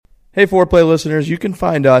Hey, Foreplay listeners, you can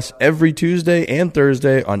find us every Tuesday and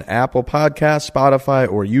Thursday on Apple Podcasts, Spotify,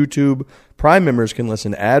 or YouTube. Prime members can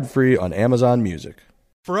listen ad-free on Amazon Music.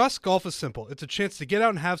 For us, golf is simple. It's a chance to get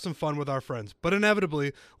out and have some fun with our friends. But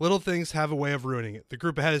inevitably, little things have a way of ruining it. The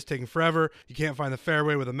group ahead is taking forever, you can't find the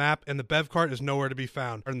fairway with a map, and the bev cart is nowhere to be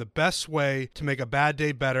found. And the best way to make a bad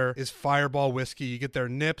day better is Fireball Whiskey. You get their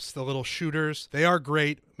nips, the little shooters. They are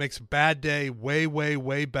great. Makes a bad day way, way,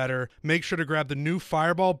 way better. Make sure to grab the new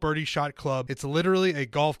Fireball Birdie Shot Club. It's literally a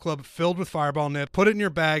golf club filled with Fireball nips. Put it in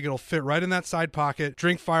your bag. It'll fit right in that side pocket.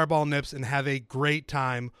 Drink Fireball nips and have a great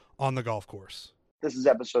time on the golf course. This is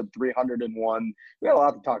episode 301. We got a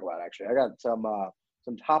lot to talk about, actually. I got some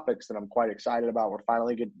topics that I'm quite excited about. We're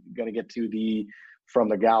finally going to get to from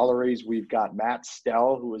the galleries. We've got Matt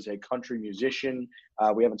Stell, who is a country musician.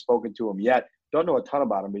 We haven't spoken to him yet. Don't know a ton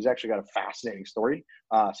about him, but he's actually got a fascinating story.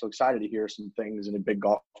 So excited to hear some things and a big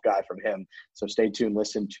golf guy from him. So stay tuned,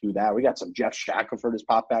 listen to that. We got some Jeff Shackelford has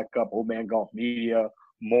popped back up, Old Man Golf Media,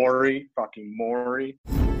 Maury.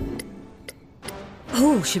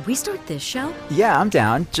 Oh, should we start this show? Yeah, I'm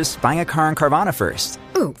down. Just buying a car on Carvana first.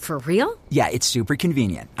 Ooh, for real? Yeah, it's super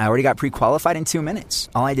convenient. I already got pre-qualified in 2 minutes.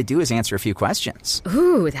 All I had to do is answer a few questions.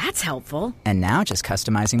 Ooh, that's helpful. And now just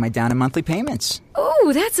customizing my down and monthly payments.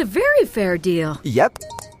 Ooh, that's a very fair deal. Yep.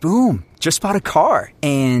 Boom. Just bought a car.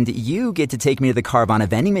 And you get to take me to the Carvana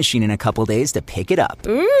vending machine in a couple days to pick it up.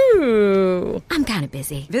 Ooh. I'm kind of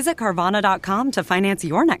busy. Visit Carvana.com to finance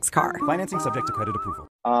your next car. Financing subject to credit approval.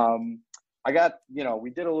 I got, we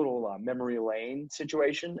did a little memory lane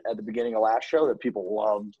situation at the beginning of last show that people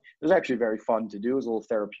loved. It was actually very fun to do. It was a little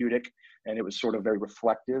therapeutic, and it was sort of very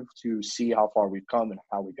reflective to see how far we've come and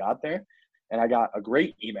how we got there. And I got a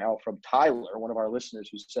great email from Tyler, one of our listeners,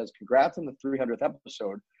 who says, congrats on the 300th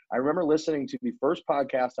episode. I remember listening to the first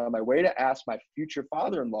podcast on my way to ask my future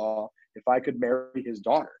father-in-law if I could marry his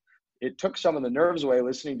daughter. It took some of the nerves away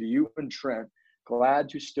listening to you and Trent. Glad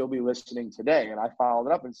to still be listening today. And I followed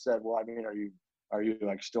it up and said, well, I mean, are you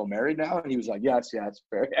like still married now? And he was like, yes,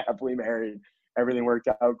 very happily married. Everything worked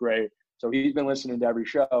out great. So he's been listening to every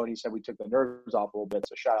show, and he said we took the nerves off a little bit.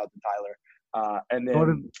 So shout out to Tyler. And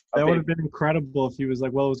then that would have been incredible if he was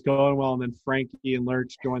like, well, it was going well, and then Frankie and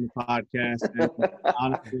Lurch joined the podcast. And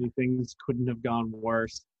honestly, things couldn't have gone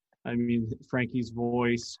worse. I mean, Frankie's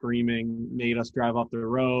voice screaming made us drive up the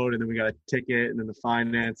road, and then we got a ticket, and then the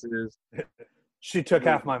finances. She took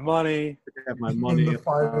half my money. Half my money. And the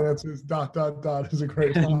finances, ... is a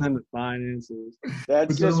great line. And then the finances.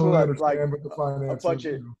 That's just what, like,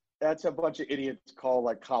 that's a bunch of idiots call,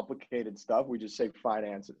 like, complicated stuff. We just say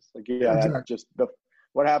finances. Like, that's just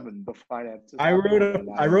what happened, the finances. I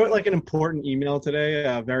wrote like an important email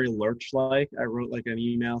today, very Lurch-like. I wrote like an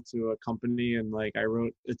email to a company, and like I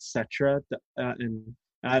wrote etc. And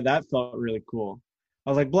that felt really cool. I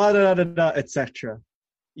was like, blah, da, da, da, etc.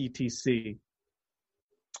 etc.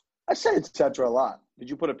 I say et cetera a lot. Did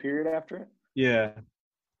you put a period after it? Yeah.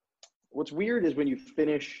 What's weird is when you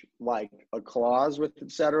finish like a clause with et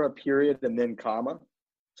cetera, period, and then comma.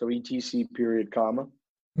 So etc. period, comma.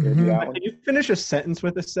 Mm-hmm. Can you finish a sentence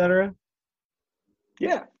with et cetera?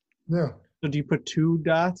 Yeah. Yeah. So do you put 2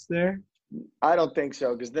 dots there? I don't think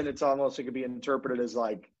so, because then it's almost, it could be interpreted as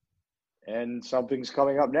like, and something's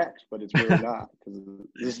coming up next, but it's really not, because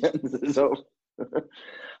the sentence is over.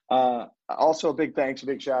 Also a big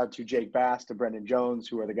shout out to Jake Bass, to Brendan Jones,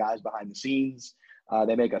 who are the guys behind the scenes.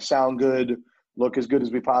 They make us sound good, look as good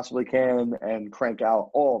as we possibly can, and crank out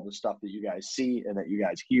all the stuff that you guys see and that you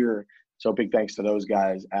guys hear. So big thanks to those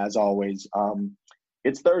guys, as always.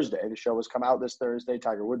 It's Thursday. The show has come out this Thursday.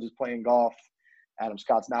 Tiger Woods is playing golf. Adam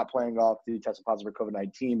Scott's not playing golf. He tested positive for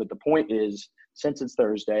COVID-19. But the point is, since it's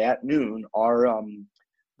Thursday at noon, our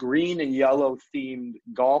green and yellow themed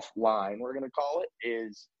golf line, we're going to call it,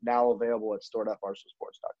 is now available at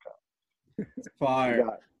store.barstoolsports.com. It's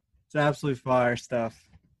fire. It's absolutely fire stuff.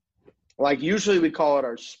 Like, usually we call it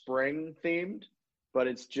our spring themed, but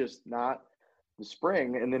it's just not the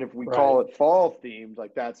spring. And then if we call it fall themed,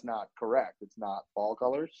 like, that's not correct. It's not fall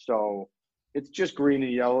colors. So it's just green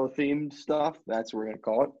and yellow themed stuff. That's what we're going to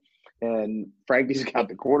call it. And Frankie's got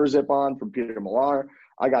the quarter zip on from Peter Millar.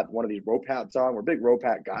 I got one of these rope hats on. We're big rope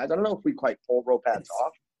hat guys. I don't know if we quite pull rope hats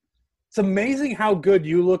off. It's amazing how good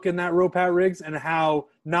you look in that rope hat, Riggs, and how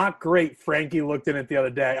not great Frankie looked in it the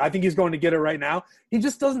other day. I think he's going to get it right now. He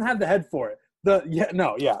just doesn't have the head for it. You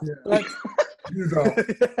don't.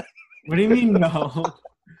 What do you mean, no?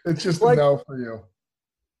 It's just like, a no for you.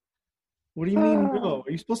 What do you mean no?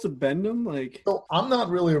 Are you supposed to bend them? Like, So I'm not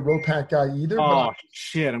really a Ropat guy either. But oh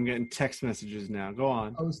shit! I'm getting text messages now. Go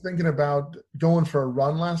on. I was thinking about going for a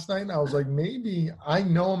run last night, and I was like, maybe I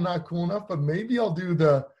know I'm not cool enough, but maybe I'll do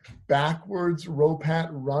the backwards Ropat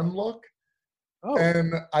run look. Oh.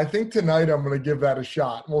 And I think tonight I'm going to give that a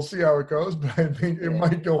shot. We'll see how it goes, but I think it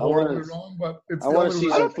might go horribly wrong. But it's I want to see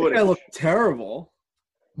I some don't think I footage. look terrible.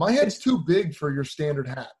 my head's too big for your standard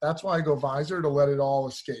hat. That's why I go visor to let it all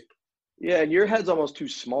escape. Yeah, and your head's almost too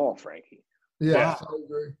small, Frankie. Yeah, Wow. I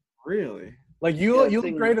agree. Really? Like you Yeah,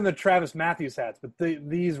 look great in the Travis Matthews hats, but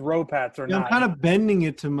these Ropats are Yeah, not. I'm kind of bending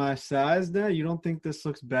it to my size now. You don't think this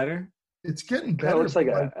looks better? It's getting Kind better. of looks like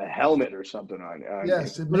but, a helmet or something on.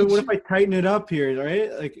 yes. It What makes if I tighten it up here,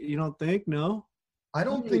 right? Like, you don't think? No? I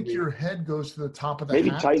don't think your head goes to the top of the Maybe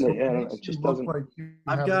hat. tighten it, so yeah, makes it just you look doesn't- like you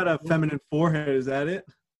I've have got a feminine forehead. Is that it?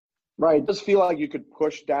 Right. It does feel like you could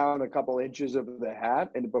push down a couple inches of the hat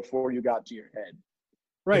and before you got to your head.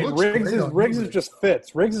 Right. It looks Riggs great is on Riggs you, is Rick. just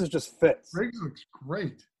fits. Riggs is just fits. Riggs looks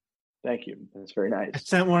great. Thank you. That's very I nice.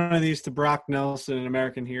 sent one of these to Brock Nelson, an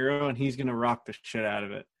American Hero, and he's going to rock the shit out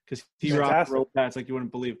of it because he rocks Fantastic. rope hats like you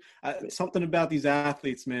wouldn't believe. Something about these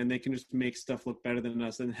athletes, man, they can just make stuff look better than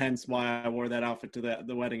us, and hence why I wore that outfit to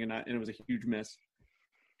the wedding, and it was a huge miss.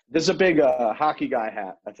 This is a big hockey guy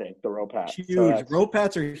hat, I think, the rope hat. Huge. So that's- Rope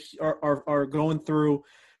hats are going through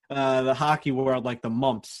the hockey world like the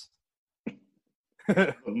mumps.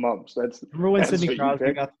 the mumps. Remember when That's Sidney what you Crosby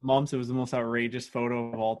picked? got the mumps? It was the most outrageous photo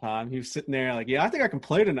of all time. He was sitting there like, yeah, I think I can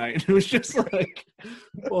play tonight. And it was just like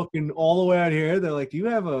fucking all the way out here. They're like, do you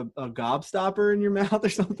have a gobstopper in your mouth or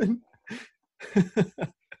something?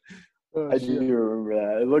 I do remember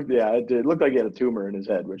that. It did. It looked like he had a tumor in his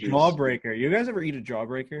head, which is Jawbreaker. You guys ever eat a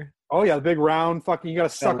jawbreaker? Oh yeah, the big round fucking. You got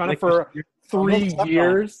to suck on like it for you 3 don't suck on it.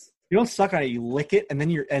 years. You don't suck on it. You lick it, and then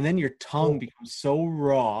your tongue becomes so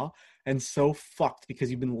raw and so fucked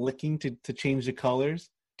because you've been licking to change the colors.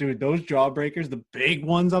 Dude, those jawbreakers, the big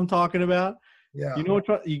ones I'm talking about. Yeah. You know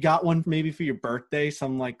what? You got one maybe for your birthday.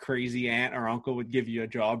 Some like crazy aunt or uncle would give you a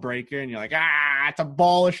jawbreaker, and you're like, it's a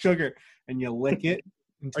ball of sugar, and you lick it.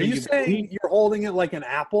 Are you saying you're holding it like an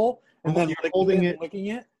apple and then you're licking holding it, it, licking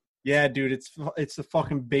it? Yeah, dude, it's a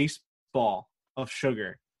fucking baseball of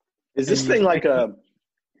sugar. Is this thing like a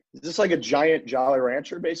giant Jolly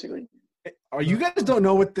Rancher, basically? Are you guys don't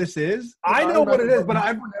know what this is? I know what it is, but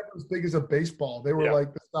I were never as big as a baseball. They were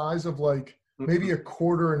like the size of like maybe a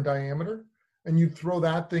quarter in diameter, and you'd throw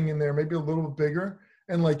that thing in there, maybe a little bit bigger,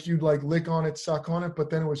 and like you'd like lick on it, suck on it,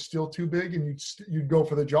 but then it was still too big, and you'd go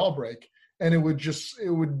for the jaw break, and it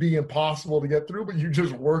would be impossible to get through, but you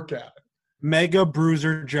just work at it. Mega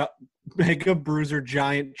Bruiser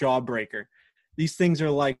Giant Jawbreaker. These things are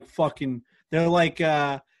like fucking. They're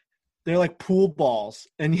like pool balls,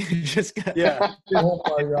 and you just got Oh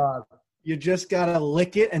my god! You just gotta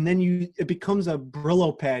lick it, and then it becomes a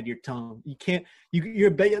Brillo pad. Your tongue. You can't.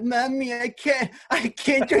 You're mommy. I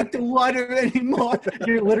can't drink the water anymore.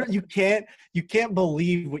 You're literally. You can't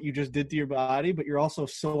believe what you just did to your body, but you're also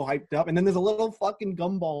so hyped up. And then there's a little fucking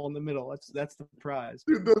gumball in the middle. That's the prize.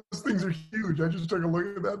 Dude, those things are huge. I just took a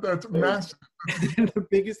look at that. That's massive. They're the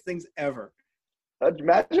biggest things ever.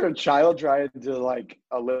 Imagine a child trying to like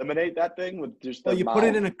eliminate that thing with just. Well, the you mouth. put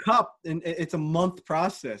it in a cup, and it's a month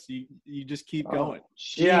process. You just keep going.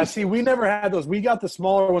 Yeah, see, we never had those. We got the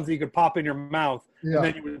smaller ones that you could pop in your mouth, Yeah. and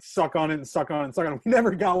then you would suck on it and suck on it and suck on it. We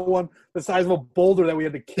never got one the size of a boulder that we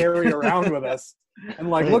had to carry around with us.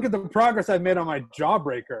 And like, look at the progress I've made on my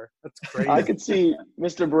jawbreaker. That's crazy. I could see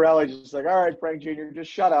Mr. Borelli just like, all right, Frank Jr.,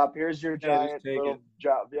 just shut up. Here's your Yeah, giant take little it.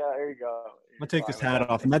 job. Yeah, there you go. I'm gonna take this hat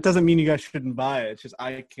off, and that doesn't mean you guys shouldn't buy it. It's just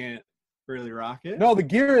I can't really rock it. No, the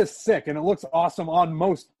gear is sick, and it looks awesome on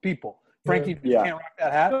most people. Frankie, you Yeah. can't rock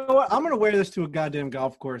that hat. You know what? I'm gonna wear this to a goddamn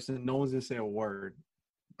golf course, and no one's gonna say a word.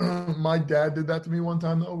 My dad did that to me one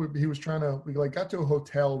time though. He was we like got to a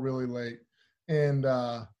hotel really late, and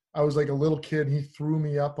I was like a little kid. He threw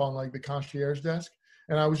me up on like the concierge desk,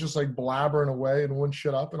 and I was just like blabbering away and wouldn't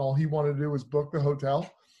shut up. And all he wanted to do was book the hotel.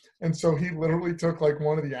 And so he literally took like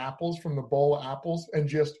one of the apples from the bowl of apples and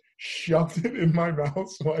just shoved it in my mouth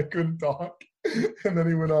so I couldn't talk. And then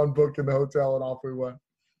he went on booking the hotel, and off we went.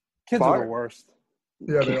 Kids are the worst.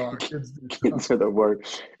 Yeah, they are. Kids do Kids are the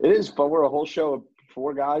worst. It is fun. We're a whole show of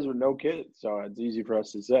 4 guys with no kids, so it's easy for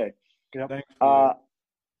us to say. Yep.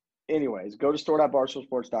 Anyways, go to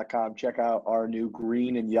store.barstoolsports.com. Check out our new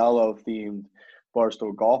green and yellow themed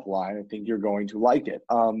Barstool golf line. I think you're going to like it.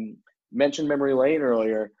 Mentioned Memory Lane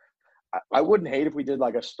earlier. I wouldn't hate if we did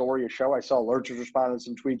like a story, a show. I saw Lurchers responding to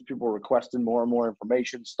some tweets. People were requesting more and more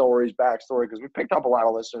information, stories, backstory, because we picked up a lot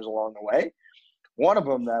of listeners along the way. One of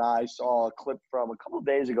them that I saw a clip from a couple of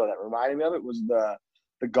days ago that reminded me of it was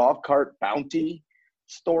the golf cart bounty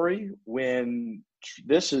story. When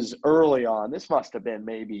this is early on, this must have been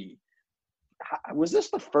maybe – was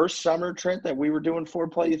this the first summer, Trent, that we were doing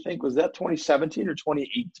foreplay, you think? Was that 2017 or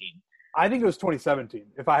 2018? I think it was 2017,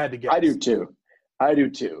 if I had to guess. I do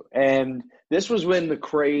too. And this was when the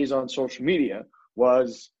craze on social media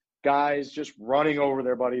was guys just running over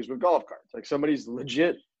their buddies with golf carts. Like somebody's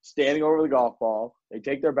legit standing over the golf ball, they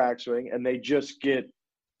take their backswing, and they just get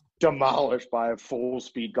demolished by a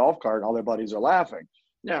full-speed golf cart. All their buddies are laughing.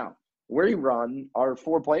 Now, where we run our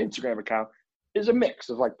foreplay Instagram account is a mix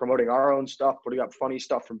of like promoting our own stuff, putting up funny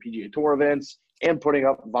stuff from PGA Tour events, and putting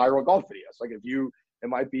up viral golf videos. Like it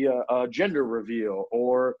might be a gender reveal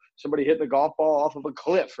or somebody hitting the golf ball off of a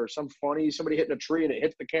cliff or somebody hitting a tree and it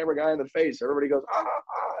hits the camera guy in the face. Everybody goes,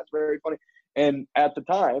 it's very funny. And at the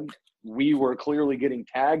time, we were clearly getting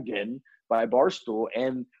tagged in by Barstool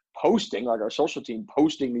and posting, like our social team,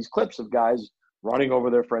 posting these clips of guys running over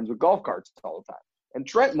their friends with golf carts all the time. And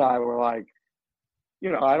Trent and I were like,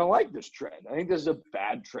 I don't like this trend. I think this is a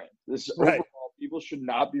bad trend. Overall, people should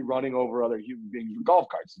not be running over other human beings with golf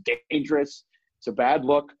carts. It's dangerous. It's a bad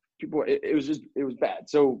look. It was bad.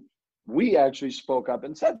 So we actually spoke up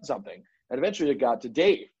and said something. And eventually it got to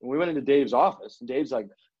Dave. And we went into Dave's office. And Dave's like,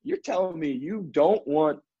 you're telling me you don't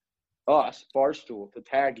want us, Barstool, to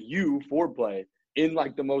tag you, foreplay, in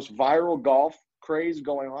like the most viral golf craze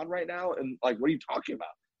going on right now? And like, what are you talking about?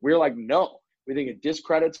 We're like, no. We think it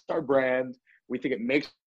discredits our brand. We think it makes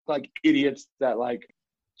like idiots that like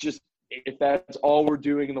just if that's all we're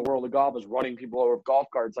doing in the world of golf is running people over with golf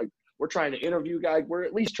carts. Like we're trying to interview guys. We're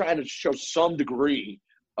at least trying to show some degree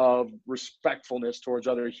of respectfulness towards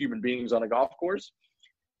other human beings on a golf course.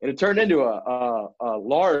 And it turned into a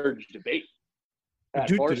large debate at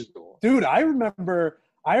Barstool. Dude, I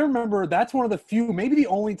remember that's one of the few, maybe the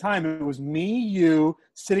only time it was me, you,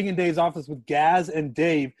 sitting in Dave's office with Gaz and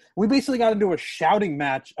Dave. We basically got into a shouting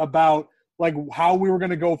match about like how we were going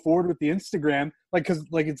to go forward with the Instagram. Like, cause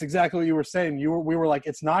like, it's exactly what you were saying. We were like,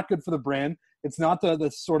 it's not good for the brand. It's not the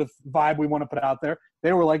sort of vibe we want to put out there.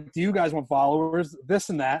 They were like, do you guys want followers? This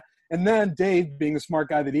and that. And then Dave, being the smart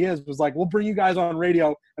guy that he is, was like, we'll bring you guys on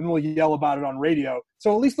radio and we'll yell about it on radio.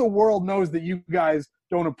 So at least the world knows that you guys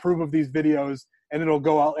don't approve of these videos and it'll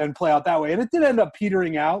go out and play out that way. And it did end up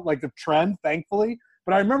petering out, like the trend, thankfully.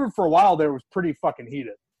 But I remember for a while there was pretty fucking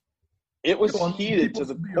heated. It was heated to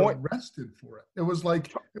the point arrested for it. It was like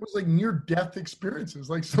near death experiences.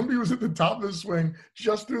 Like somebody was at the top of the swing,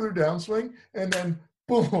 just threw their downswing, and then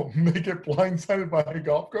boom, they get blindsided by a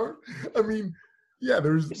golf cart. I mean, yeah,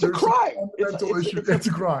 there's a crime. It's a crime. It's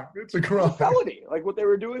a crime. It's a felony. Like what they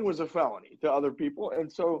were doing was a felony to other people,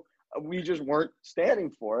 and so we just weren't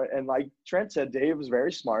standing for it. And like Trent said, Dave was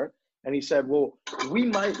very smart, and he said, "Well, we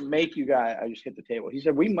might make you guys." I just hit the table. He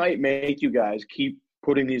said, "We might make you guys keep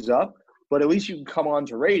putting these up, but at least you can come on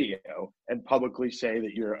to radio and publicly say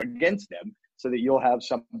that you're against them so that you'll have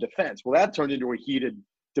some defense." Well, that turned into a heated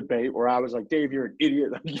debate where I was like, Dave, you're an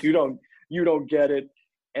idiot. Like, you don't get it.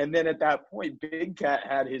 And then at that point, Big Cat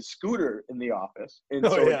had his scooter in the office. And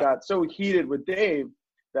it got so heated with Dave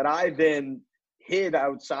that I then hid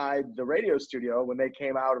outside the radio studio. When they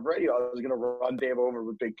came out of radio, I was going to run Dave over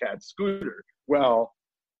with Big Cat's scooter. Well,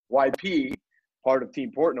 YP, part of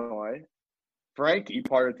Team Portnoy, Frankie,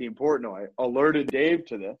 part of Team Portnoy, alerted Dave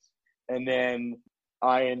to this, and then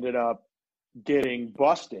I ended up getting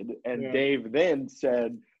busted. And Dave then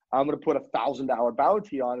said, I'm going to put $1,000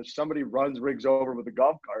 bounty on if somebody runs Riggs over with a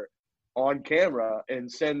golf cart on camera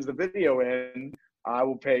and sends the video in, I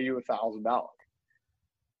will pay you $1,000.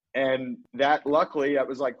 And that, luckily, that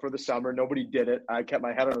was like for the summer. Nobody did it. I kept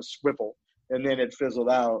my head on a swivel, and then it fizzled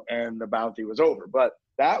out, and the bounty was over. But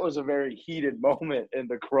that was a very heated moment in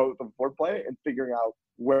the growth of foreplay and figuring out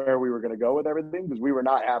where we were going to go with everything because we were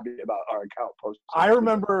not happy about our account post. I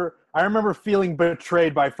remember feeling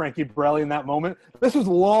betrayed by Frankie Borelli in that moment. This was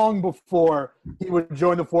long before he would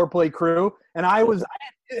join the foreplay crew, and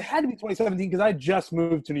it had to be 2017 because I just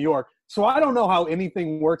moved to New York, so I don't know how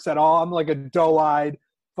anything works at all. I'm like a doe-eyed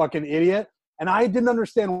fucking idiot, and I didn't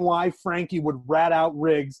understand why Frankie would rat out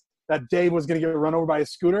Riggs that Dave was going to get run over by a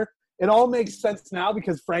scooter. It all makes sense now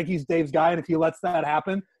because Frankie's Dave's guy, and if he lets that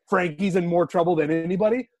happen, Frankie's in more trouble than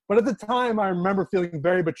anybody. But at the time, I remember feeling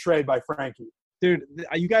very betrayed by Frankie. Dude,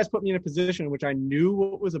 you guys put me in a position in which I knew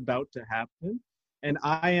what was about to happen, and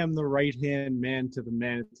I am the right-hand man to the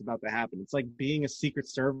man it's about to happen. It's like being a Secret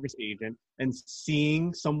Service agent and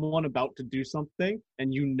seeing someone about to do something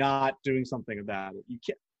and you not doing something about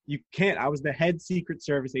it. You can't. I was the head Secret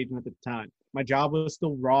Service agent at the time. My job was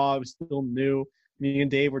still raw. It was still new. me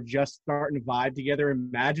and Dave were just starting to vibe together.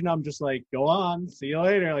 Imagine I'm just like, go on, see you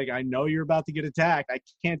later. Like, I know you're about to get attacked. I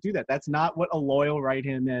can't do that. That's not what a loyal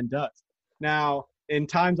right-hand man does. Now, in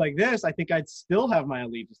times like this, I think I'd still have my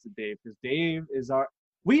allegiance to Dave, because Dave is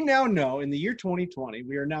we now know in the year 2020,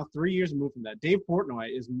 we are now 3 years removed from that, Dave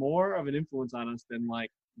Portnoy is more of an influence on us than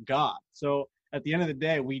like God. So at the end of the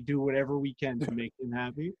day, we do whatever we can to make him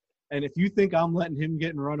happy. And if you think I'm letting him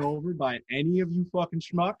get run over by any of you fucking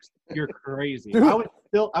schmucks, you're crazy.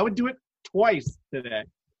 I would do it twice today.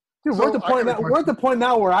 Dude, we're at the point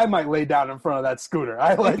now where I might lay down in front of that scooter.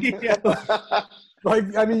 I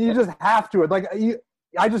mean, you just have to. Like, you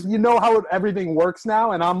know how everything works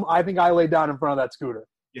now, and I think I lay down in front of that scooter.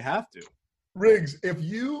 You have to. Riggs, if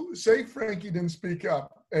you say Frankie didn't speak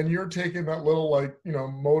up and you're taking that little, like, you know,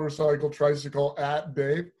 motorcycle, tricycle at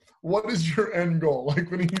Dave, what is your end goal? Like,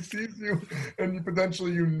 when he sees you and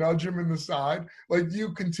you nudge him in the side, like, do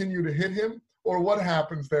you continue to hit him? Or what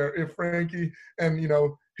happens there if Frankie and, you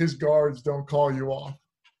know, his guards don't call you off?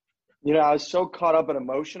 You know, I was so caught up in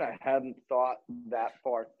emotion, I hadn't thought that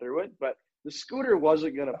far through it. But the scooter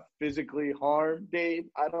wasn't going to physically harm Dave,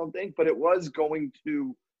 I don't think, but it was going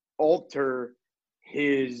to alter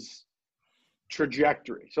his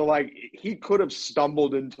trajectory. So, like, he could have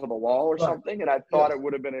stumbled into the wall or something, and I thought it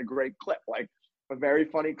would have been a great clip, like a very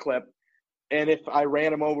funny clip. And if I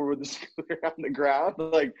ran him over with the scooter on the ground,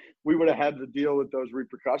 like, we would have had to deal with those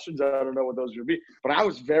repercussions. I don't know what those would be. But I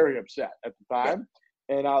was very upset at the time.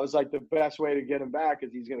 And I was like, the best way to get him back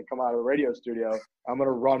is he's going to come out of the radio studio. I'm going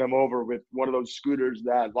to run him over with one of those scooters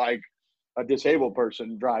that, like, a disabled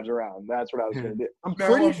person drives around. That's what I was going to do.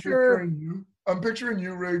 I'm picturing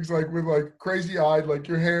you, Riggs, like, with, like, crazy-eyed, like,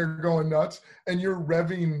 your hair going nuts, and you're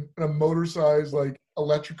revving a motor-sized, like,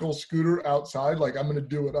 electrical scooter outside. Like, I'm going to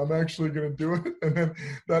do it. I'm actually going to do it. And then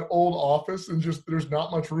that old office, and just there's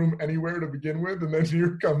not much room anywhere to begin with, and then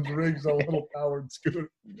here comes Riggs on a little powered scooter.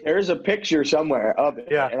 There's a picture somewhere of it.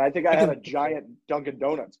 Yeah. And I think I had a giant Dunkin'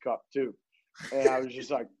 Donuts cup, too. And I was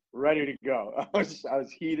just, like, ready to go. I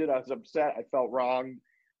was heated. I was upset. I felt wrong,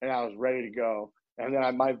 and I was ready to go. And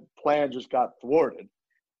then my plan just got thwarted,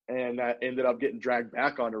 and I ended up getting dragged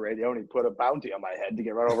back on the radio, and he put a bounty on my head to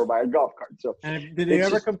get run over by a golf cart. So, and did he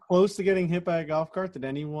ever come close to getting hit by a golf cart? Did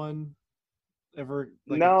anyone ever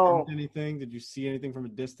no anything? Did you see anything from a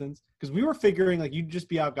distance? Because we were figuring, like, you'd just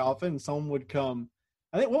be out golfing and someone would come.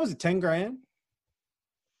 I think, what was it, 10 grand?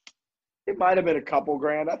 It might have been a couple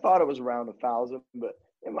grand. I thought it was around 1,000, but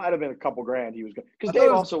it might have been a couple grand he was going. Because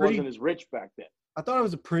Dave also wasn't as rich back then. I thought it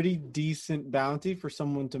was a pretty decent bounty for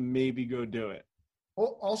someone to maybe go do it.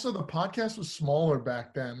 Well, also, the podcast was smaller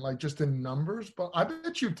back then, like, just in numbers. But I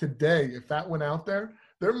bet you today, if that went out there,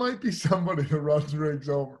 there might be somebody that runs Riggs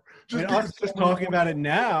over. Just talking about it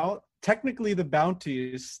now, technically the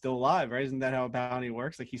bounty is still alive, right? Isn't that how a bounty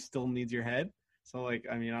works? Like, he still needs your head. So, like,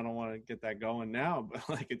 I mean, I don't want to get that going now, but,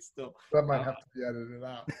 like, it's still. That might have to be edited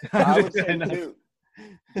out. I would say, too.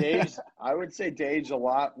 I would say Dave's a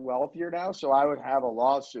lot wealthier now, so I would have a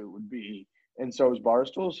lawsuit and so is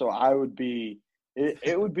Barstool. So I would be,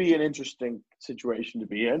 it would be an interesting situation to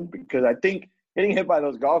be in, because I think getting hit by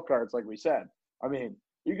those golf carts, like we said, I mean,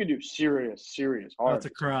 you can do serious harm. That's a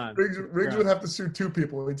crime. Riggs would have to sue two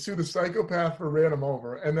people. He'd sue the psychopath for ran him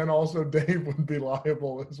over, and then also Dave would be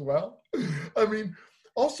liable as well. I mean,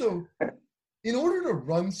 also, in order to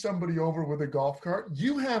run somebody over with a golf cart,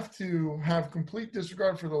 you have to have complete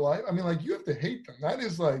disregard for the life. I mean, like, you have to hate them. That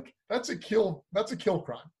is, like, that's a kill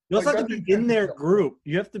crime. You also have to be in their group.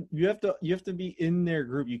 You have to be in their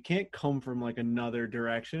group. You can't come from, like, another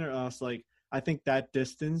direction, or else, like, I think that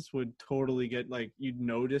distance would totally get, like, you'd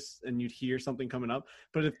notice and you'd hear something coming up.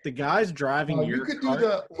 But if the guy's driving your you could cart, do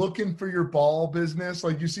the looking for your ball business.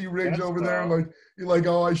 Like, you see Riggs over there, and, like, you're like,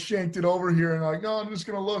 oh, I shanked it over here. And, like, no, I'm just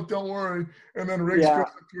going to look. Don't worry. And then Riggs goes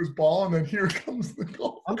up to his ball, and then here comes the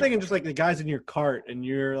goal. I'm thinking just, like, the guy's in your cart, and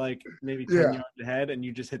you're, like, maybe 10 yards ahead, and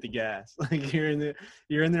you just hit the gas. Like, you're in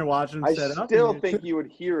there watching them set up. I still think you would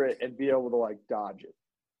hear it and be able to, like, dodge it.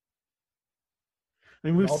 I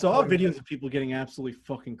mean, we saw videos of people getting absolutely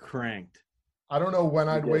fucking cranked. I don't know when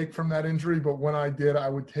I'd wake from that injury, but when I did, I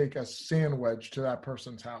would take a sand wedge to that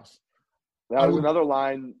person's house. That was another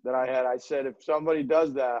line that I had. I said, if somebody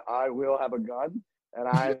does that, I will have a gun, and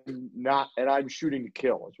I'm shooting to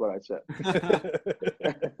kill, is what I said.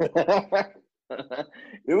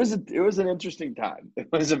 It was an interesting time. It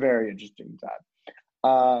was a very interesting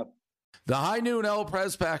time. The High Noon El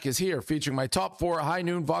Press Pack is here, featuring my top 4 High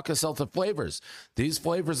Noon Vodka Seltzer flavors. These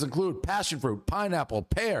flavors include passion fruit, pineapple,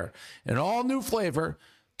 pear, an all-new flavor,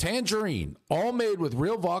 Tangerine, all made with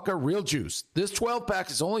real vodka, real juice. This 12-pack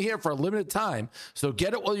is only here for a limited time, so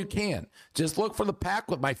get it while you can. Just look for the pack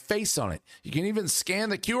with my face on it. You can even scan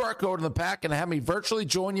the QR code in the pack and have me virtually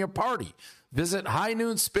join your party. Visit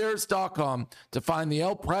highnoonspirits.com to find the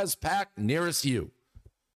El Pres pack nearest you.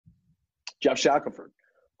 Jeff Shackelford,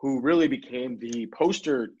 who really became the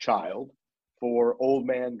poster child for Old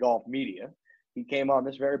Man Golf Media. He came on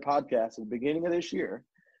this very podcast at the beginning of this year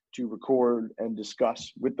to record and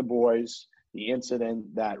discuss with the boys the incident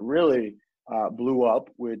that really blew up,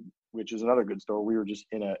 which is another good story. We were just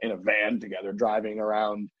in a van together driving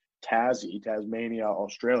around Tasmania,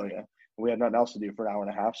 Australia. We had nothing else to do for an hour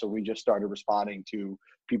and a half, so we just started responding to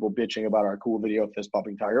people bitching about our cool video fist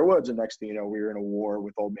bumping Tiger Woods. And next thing you know, we were in a war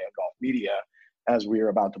with Old Man Golf Media as we were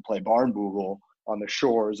about to play barn boogle on the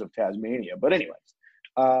shores of Tasmania. But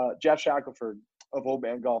anyways, Jeff Shackelford of Old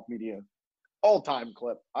Man Golf Media, all-time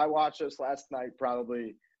clip. I watched this last night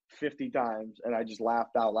probably 50 times, and I just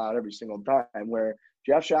laughed out loud every single time, where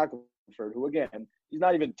Jeff Shackelford, who, again, he's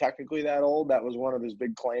not even technically that old. That was one of his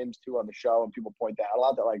big claims, too, on the show, and people point that out a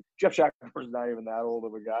lot, that, like, Jeff Shackelford's not even that old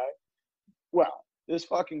of a guy. Well, this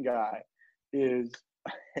fucking guy is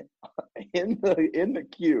in the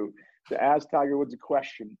queue to ask Tiger Woods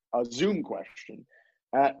a Zoom question,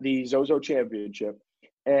 at the Zozo Championship,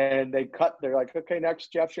 and they're like, okay,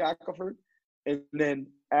 next, Jeff Shackelford. And then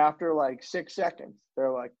after like 6 seconds,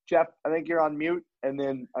 they're like, Jeff, I think you're on mute. And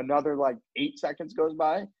then another like 8 seconds goes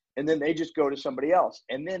by. And then they just go to somebody else.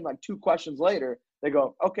 And then like 2 questions later, they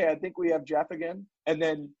go, okay, I think we have Jeff again. And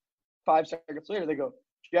then 5 seconds later, they go,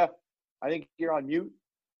 Jeff, I think you're on mute.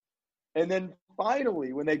 And then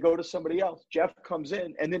finally, when they go to somebody else, Jeff comes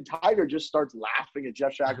in. And then Tiger just starts laughing at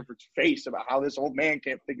Jeff Shackelford's face about how this old man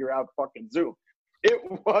can't figure out fucking Zoom. It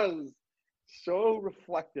was so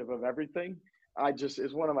reflective of everything.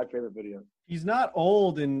 It's one of my favorite videos. He's not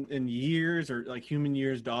old in years or like human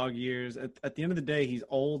years, dog years. At the end of the day, he's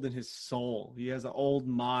old in his soul. He has an old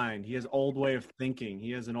mind. He has old way of thinking.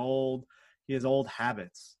 He has old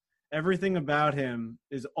habits. Everything about him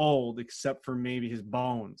is old except for maybe his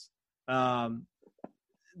bones.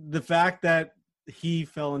 The fact that he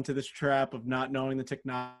fell into this trap of not knowing the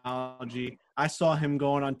technology. I saw him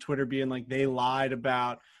going on Twitter being like, they lied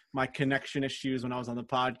about my connection issues when I was on the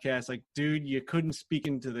podcast. Like, dude, you couldn't speak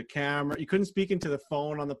into the camera. You couldn't speak into the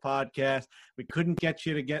phone on the podcast. We couldn't get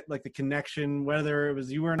you to get like the connection, whether it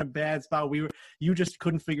was you were in a bad spot. You just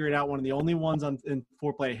couldn't figure it out. One of the only ones in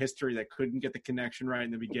foreplay history that couldn't get the connection right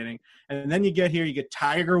in the beginning. And then you get here, you get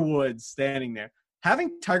Tiger Woods standing there.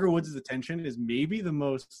 Having Tiger Woods' attention is maybe the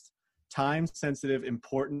most time-sensitive,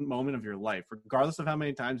 important moment of your life, regardless of how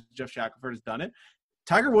many times Jeff Shackelford has done it.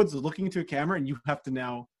 Tiger Woods is looking into a camera, and you have to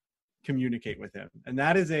now communicate with him, and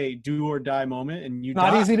that is a do or die moment. And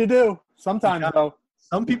not easy to do sometimes, though.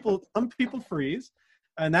 Some people freeze,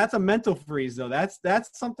 and that's a mental freeze, though. That's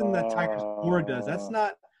something that Tiger Sport does. That's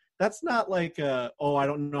not like I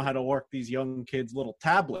don't know how to work these young kids' little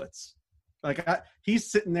tablets. Like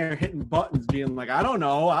he's sitting there hitting buttons, being like, I don't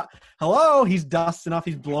know. Hello, he's dusting off.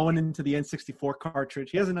 He's blowing into the N64 cartridge.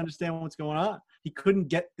 He doesn't understand what's going on. He couldn't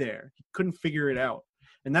get there. He couldn't figure it out.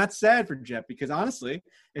 And that's sad for Jeff, because honestly,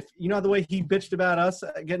 if you know the way he bitched about us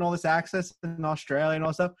getting all this access in Australia and all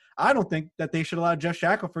that stuff, I don't think that they should allow Jeff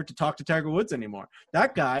Shackelford to talk to Tiger Woods anymore.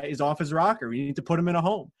 That guy is off his rocker. We need to put him in a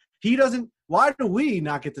home. He doesn't. Why do we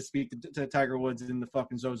not get to speak to Tiger Woods in the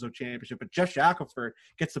fucking Zozo Championship? But Jeff Shackelford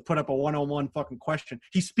gets to put up a one-on-one fucking question.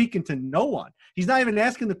 He's speaking to no one. He's not even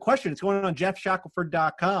asking the question. It's going on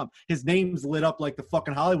JeffShackelford.com. His name's lit up like the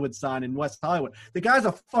fucking Hollywood sign in West Hollywood. The guy's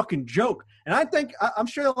a fucking joke. And I'm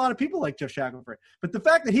sure a lot of people like Jeff Shackelford. But the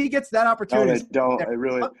fact that he gets that opportunity. No, they don't. I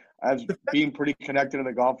really, as being pretty connected in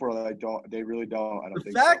the golf world, they really don't. I don't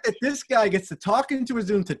think the fact that this guy gets to talk into a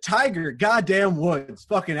Zoom to Tiger goddamn Woods,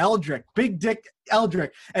 fucking Eldrick, Big Dick Eldrick,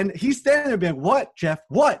 and he's standing there being, what, Jeff?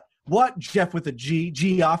 What, Jeff, with a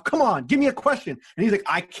G off? Come on, give me a question. And he's like,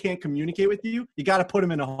 I can't communicate with you. You got to put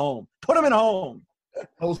him in a home. Put him in a home.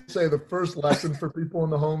 I'll say the first lesson for people in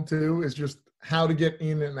the home, too, is just how to get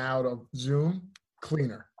in and out of Zoom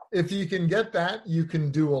cleaner. If you can get that, you can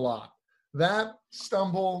do a lot. That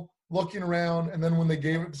stumble, looking around, and then when they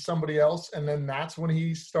gave it to somebody else, and then that's when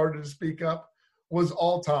he started to speak up, was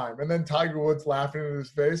all time. And then Tiger Woods laughing in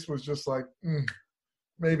his face was just like,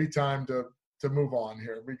 maybe time to move on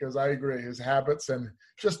here, because I agree. His habits and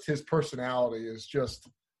just his personality is just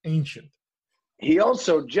ancient.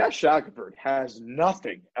 Jeff Shackelford has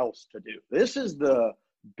nothing else to do. This is the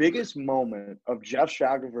biggest moment of Jeff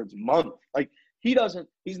Shackelford's month. Like, he's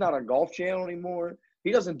not on Golf Channel anymore.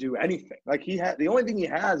 He doesn't do anything. Like the only thing he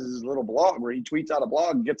has is his little blog where he tweets out a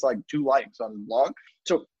blog and gets like 2 likes on his blog.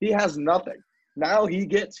 So he has nothing. Now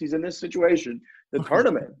he's in this situation. The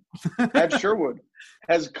tournament at Sherwood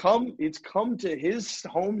has come. It's come to his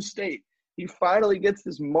home state. He finally gets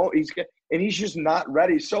this and he's just not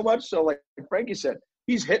ready. So much so, like Frankie said,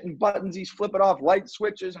 he's hitting buttons. He's flipping off light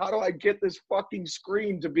switches. How do I get this fucking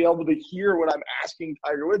screen to be able to hear what I'm asking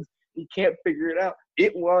Tiger Woods? He can't figure it out.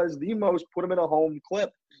 It was the most put him in a home clip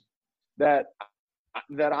that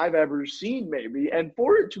I've ever seen, maybe. And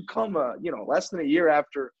for it to come, less than a year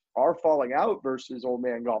after our falling out versus Old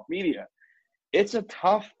Man Golf Media, it's a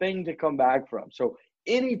tough thing to come back from. So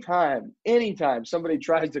anytime somebody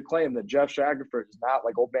tries to claim that Jeff Shackelford is not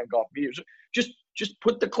like Old Man Golf Media, just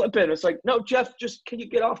put the clip in. It's like, no, Jeff, can you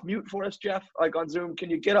get off mute for us, Jeff? Like on Zoom, can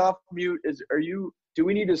you get off mute? Do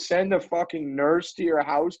we need to send a fucking nurse to your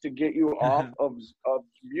house to get you off of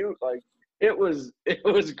mute? Like it was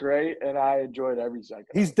great, and I enjoyed every second.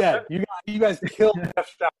 He's dead. You guys killed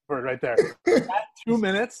Jeff Shackelford right there. That 2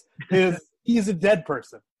 minutes he's a dead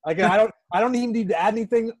person. Like I don't even need to add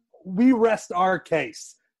anything. We rest our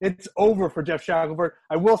case. It's over for Jeff Shackelford.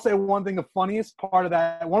 I will say one thing. One of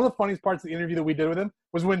the funniest parts of the interview that we did with him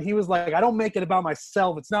was when he was like, I don't make it about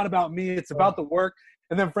myself. It's not about me. It's about the work.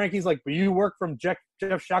 And then Frankie's like, but you work from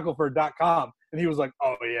JeffShackelford.com. And he was like,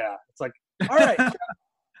 oh, yeah. It's like, all right, Jeff,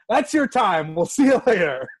 that's your time. We'll see you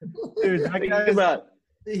later. Dude,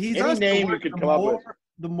 he's any name you could come up with.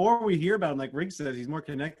 The more we hear about him, like Riggs says, he's more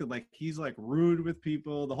connected. Like he's like rude with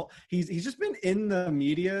people. He's just been in the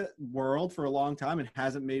media world for a long time and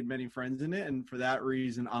hasn't made many friends in it. And for that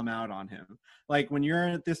reason, I'm out on him. Like when you're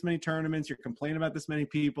at this many tournaments, you're complaining about this many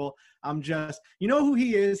people. You know who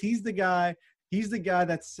he is? He's the guy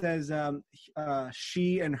that says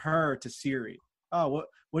she and her to Siri. Oh,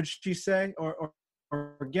 what did she say? Or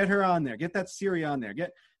get her on there. Get that Siri on there.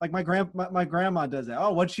 Get like my grandma does that.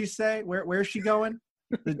 Oh, what'd she say? Where's she going?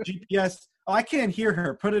 The GPS. Oh, I can't hear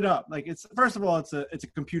her. Put it up. Like first of all, it's a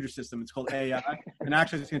computer system. It's called AI, and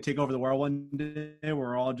actually, it's going to take over the world one day.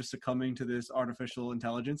 We're all just succumbing to this artificial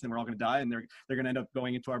intelligence, and we're all going to die. And they're going to end up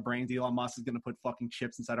going into our brains. Elon Musk is going to put fucking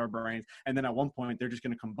chips inside our brains, and then at one point, they're just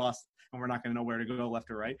going to combust, and we're not going to know where to go,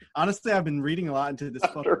 left or right. Honestly, I've been reading a lot into this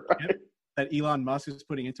fucking chip that Elon Musk is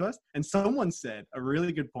putting into us, and someone said a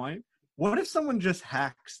really good point. What if someone just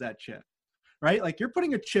hacks that chip? Right? Like you're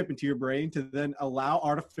putting a chip into your brain to then allow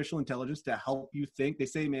artificial intelligence to help you think. They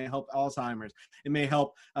say it may help Alzheimer's. It may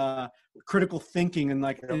help critical thinking and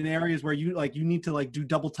like in areas where you need to like do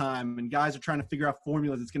double time and guys are trying to figure out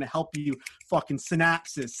formulas. It's going to help you fucking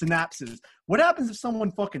synapses. What happens if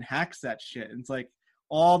someone fucking hacks that shit? And it's like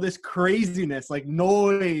all this craziness, like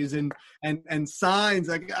noise and signs.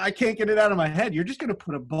 Like I can't get it out of my head. You're just going to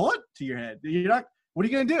put a bullet to your head. You're not. What are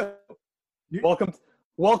you going to do?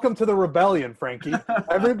 Welcome to the rebellion, Frankie.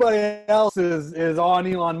 Everybody else is on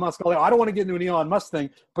Elon Musk. I don't want to get into an Elon Musk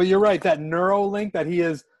thing, but you're right. That Neuralink that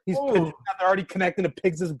he's they're already connecting to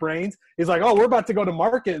pigs' brains. He's like, oh, we're about to go to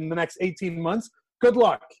market in the next 18 months. Good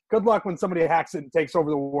luck. Good luck when somebody hacks it and takes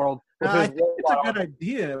over the world. I think it's a good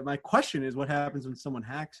idea. My question is, what happens when someone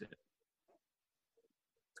hacks it?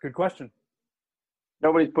 It's a good question.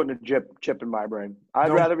 Nobody's putting a chip in my brain.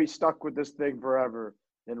 I'd rather be stuck with this thing forever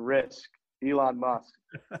than risk Elon Musk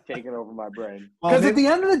taking over my brain. Because at the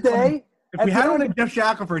end of the day, if we had Jeff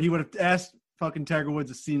Shackelford, he would have asked fucking Tiger Woods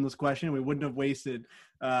a seamless question. We wouldn't have wasted,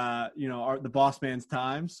 the boss man's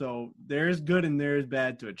time. So there's good and there's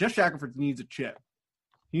bad to it. Jeff Shackelford needs a chip.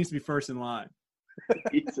 He needs to be first in line.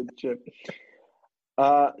 He's a chip.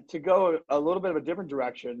 To go a little bit of a different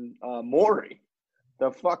direction, Maury. The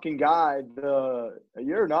fucking guy,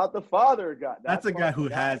 you're not the father guy. That's a guy who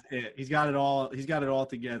has it. He's got it all. He's got it all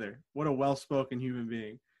together. What a well-spoken human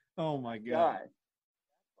being. Oh my God.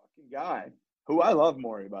 Fucking guy. Who I love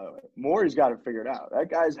Maury, by the way. Maury's got it figured out. That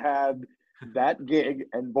guy's had that gig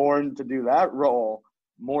and born to do that role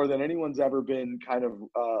more than anyone's ever been kind of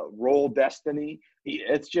role destiny.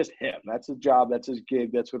 It's just him. That's his job. That's his gig.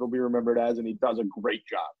 That's what he'll be remembered as, and he does a great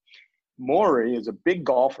job. Maury is a big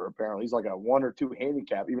golfer, apparently. He's like a 1 or 2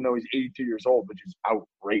 handicap, even though he's 82 years old, which is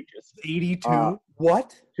outrageous. 82?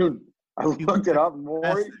 What? Dude, I looked it up.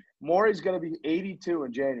 Maury's going to be 82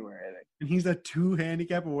 in January, I think. And he's a 2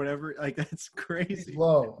 handicap or whatever. Like, that's crazy. He's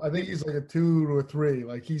low. I think he's like a 2 to a 3.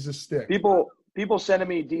 Like, he's a stick. People sending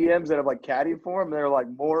me DMs that have, like, caddied for him. They're like,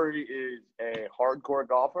 Maury is a hardcore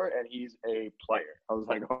golfer, and he's a player. I was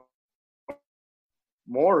like, oh.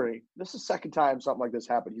 Maury, this is the second time something like this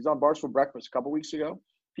happened. He's on Barstool Breakfast a couple weeks ago.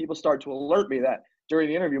 People start to alert me that during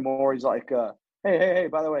the interview, Maury's like, hey,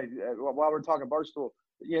 by the way, while we're talking Barstool,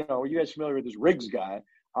 are you guys familiar with this Riggs guy?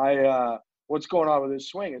 I what's going on with his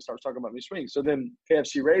swing, and starts talking about his swing. So then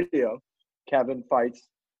KFC Radio, Kevin Fights,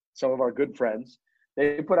 some of our good friends,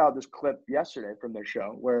 they put out this clip yesterday from their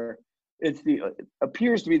show where it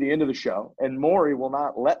appears to be the end of the show, and Maury will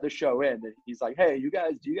not let the show end. And he's like, hey, do you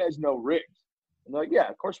guys know Riggs? And they're like, yeah,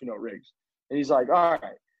 of course we know Riggs. And he's like, all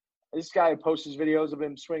right, this guy posts his videos of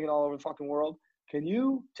him swinging all over the fucking world. Can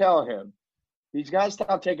you tell him he's got to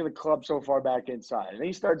stop taking the club so far back inside? And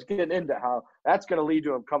he starts getting into how that's going to lead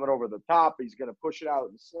to him coming over the top. He's going to push it out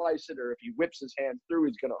and slice it, or if he whips his hand through,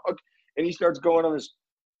 he's going to hook. And he starts going on this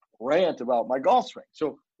rant about my golf swing.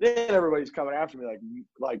 So then everybody's coming after me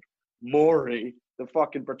like Maury, the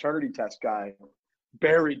fucking paternity test guy,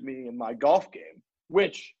 buried me in my golf game,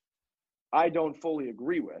 which I don't fully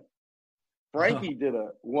agree with. Frankie did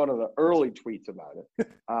one of the early tweets about it,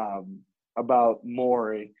 about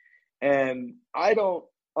Maury. And I don't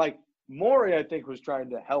like Maury. I think was trying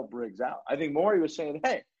to help Riggs out. I think Maury was saying,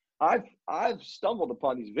 "Hey, I've stumbled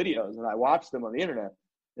upon these videos and I watched them on the internet.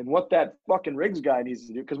 And what that fucking Riggs guy needs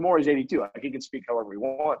to do, because Maury's 82, like he can speak however he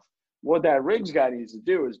wants. What that Riggs guy needs to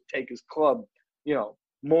do is take his club, a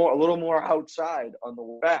little more outside on the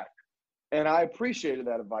way back." And I appreciated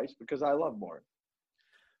that advice because I love Maury.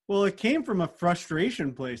 Well, it came from a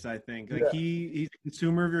frustration place, I think. Like he's a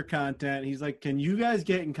consumer of your content. He's like, can you guys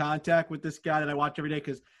get in contact with this guy that I watch every day?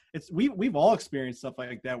 Because we've all experienced stuff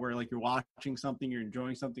like that where like you're watching something, you're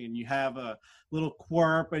enjoying something, and you have a little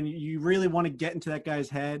quirk and you really want to get into that guy's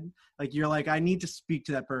head. Like you're like, I need to speak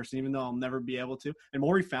to that person, even though I'll never be able to. And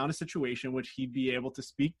Maury found a situation in which he'd be able to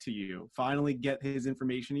speak to you, finally get his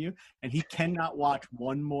information to you, and he cannot watch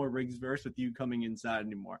one more Riggs verse with you coming inside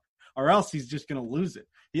anymore. Or else he's just going to lose it.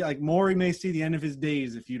 Maury may see the end of his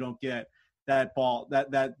days if you don't get that ball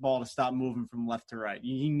to stop moving from left to right.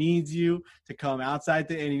 He needs you to come outside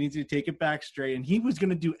and he needs you to take it back straight. And he was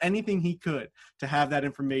going to do anything he could to have that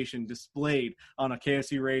information displayed on a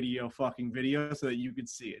KFC Radio fucking video so that you could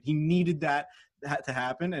see it. He needed that to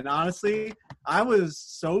happen. And honestly, I was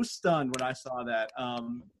so stunned when I saw that.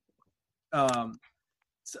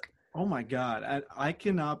 Oh my God, I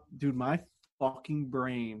cannot, dude, my fucking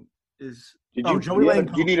brain is Joey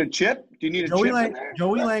Langone. Do you need a chip? Joey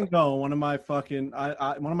Langone, one of my fucking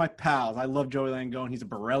one of my pals. I love Joey Langone. He's a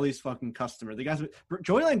Borelli's fucking customer.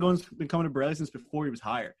 Joey Langone's been coming to Borelli since before he was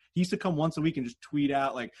hired. He used to come once a week and just tweet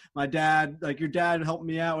out like, my dad, like your dad helped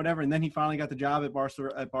me out, whatever. And then he finally got the job at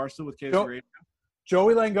Barstool with KFC Radio.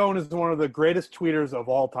 Joey Langone is one of the greatest tweeters of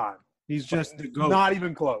all time. He's just the GOAT. Not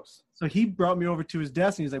even close. So he brought me over to his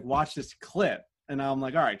desk and he's like, watch this clip. And I'm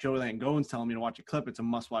like, all right, Joey Langone's telling me to watch a clip. It's a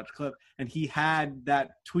must-watch clip. And he had that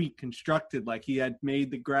tweet constructed. Like, he had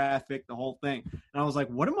made the graphic, the whole thing. And I was like,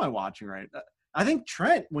 what am I watching right now? I think,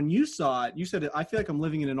 Trent, when you saw it, you said, I feel like I'm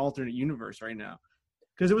living in an alternate universe right now.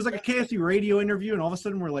 Because it was like a KFC Radio interview, and all of a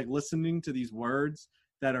sudden we're, like, listening to these words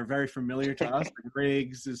that are very familiar to us, like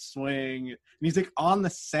Riggs, his swing. And he's, like, on the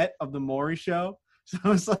set of the Maury show. So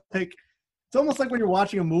it's like, it's almost like when you're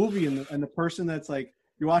watching a movie and the person that's, like,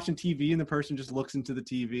 you're watching TV and the person just looks into the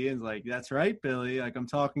TV and is like, that's right, Billy. Like, I'm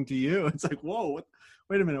talking to you. It's like, whoa,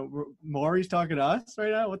 wait a minute. Maury's talking to us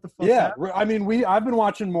right now? What the fuck? Yeah. I mean, I've been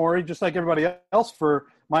watching Maury just like everybody else for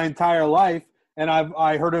my entire life. And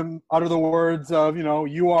I heard him utter the words of,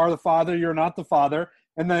 you are the father, you're not the father.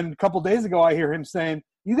 And then a couple days ago, I hear him saying,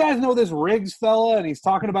 you guys know this Riggs fella? And he's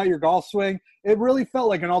talking about your golf swing. It really felt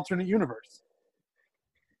like an alternate universe.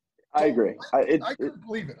 I agree. I couldn't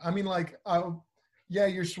believe it. I mean, like, yeah,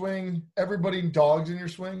 your swing, everybody dogs in your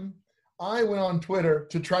swing. I went on Twitter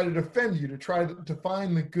to try to defend you, to try to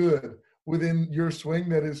find the good within your swing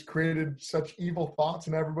that has created such evil thoughts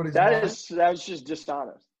in everybody's mind. That's just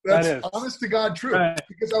dishonest. That's honest to God true. Right.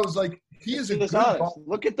 Because I was like, he is a good ball.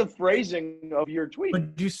 Look at the phrasing of your tweet.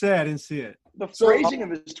 What did you say? I didn't see it. The phrasing of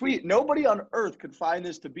his tweet. Nobody on earth could find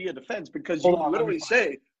this to be a defense because you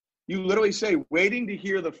literally say, waiting to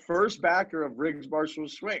hear the first backer of Riggs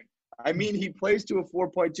Barstool's swing. I mean, he plays to a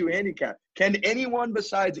 4.2 handicap. Can anyone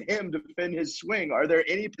besides him defend his swing? Are there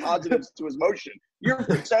any positives to his motion? You're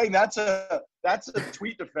saying that's a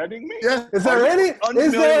tweet defending me? Yeah. Is there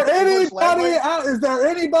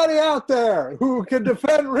anybody out there who can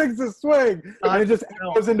defend Riggs' swing? And it just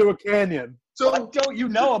goes into a canyon. So what don't you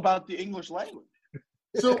know about the English language?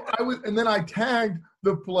 So then I tagged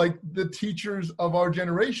the teachers of our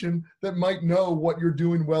generation that might know what you're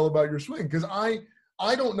doing well about your swing, because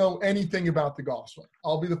I don't know anything about the golf swing.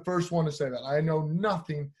 I'll be the first one to say that. I know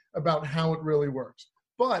nothing about how it really works.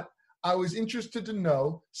 But I was interested to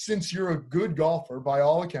know, since you're a good golfer by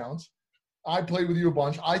all accounts, I played with you a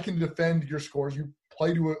bunch. I can defend your scores. You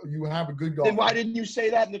you have a good golf. Then why didn't you say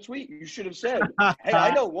that in the tweet? You should have said, "Hey,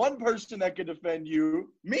 I know one person that could defend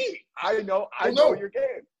you. Me. I know your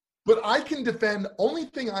game." But I can defend. Only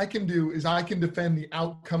thing I can do is I can defend the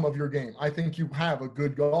outcome of your game. I think you have a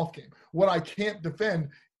good golf game. What I can't defend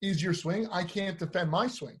is your swing. I can't defend my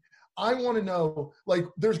swing. I want to know, like,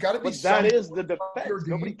 there's got to be. But that is the defense.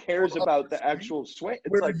 Nobody cares about the actual swing.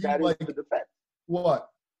 It's like that is the defense. What?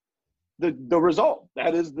 The result.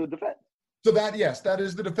 That is the defense. So that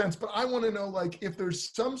is the defense. But I want to know, like, if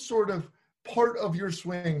there's some sort of part of your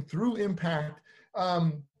swing through impact.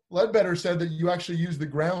 Ledbetter said that you actually use the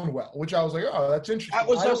ground well, which I was like, oh, that's interesting. That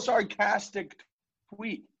was a sarcastic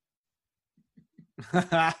tweet.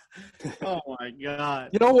 Oh my God.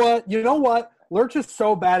 You know what? Lurch is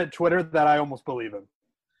so bad at Twitter that I almost believe him.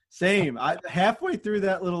 Same. I halfway through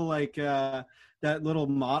that little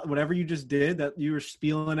whatever you just did, that you were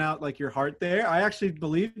spieling out like your heart there, I actually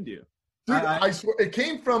believed you. Dude, I swear, it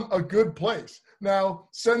came from a good place. Now,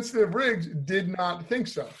 Sensitive Riggs did not think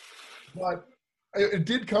so, but it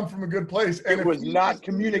did come from a good place. And it was not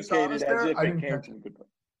communicated as if it came from a good place.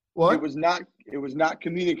 What? It was not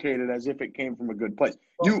communicated as if it came from a good place.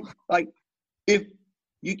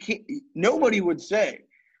 Nobody would say,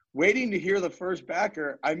 waiting to hear the first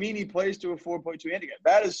backer, he plays to a 4.2 handicap.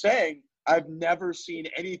 That is saying, I've never seen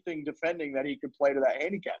anything defending that he could play to that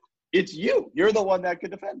handicap. It's you. You're the one that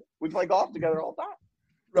could defend it. We play golf together all the time.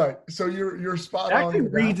 Right. So you're spot on. It actually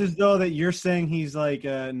on. reads as though that you're saying he's like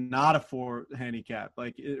not a 4 handicap.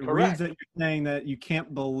 Like it reads that you're saying that you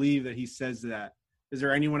can't believe that he says that. Is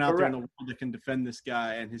there anyone out there in the world that can defend this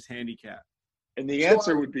guy and his handicap? And the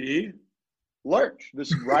answer would be Lurch,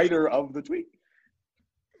 this writer of the tweet.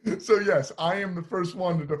 So yes, I am the first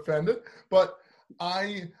one to defend it, but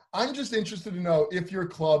I'm just interested to know if your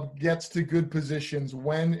club gets to good positions,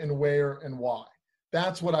 when and where and why.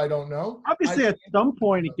 That's what I don't know. Obviously, at some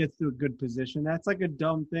point it gets to a good position. That's like a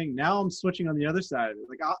dumb thing. Now I'm switching on the other side of it.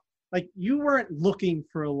 Like you weren't looking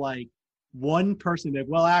for like one person that,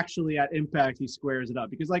 well, actually at impact he squares it up,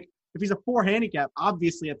 because like if he's a 4 handicap,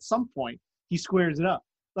 obviously at some point he squares it up.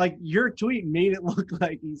 Like your tweet made it look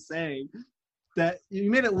like he's saying that, you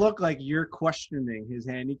made it look like you're questioning his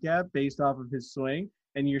handicap based off of his swing.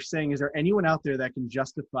 And you're saying, is there anyone out there that can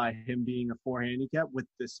justify him being a 4 handicap with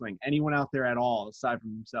this swing? Anyone out there at all aside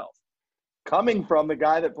from himself? Coming from the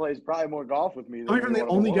guy that plays probably more golf with me. Coming from the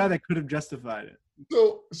only guy that could have justified it.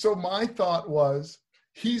 So my thought was,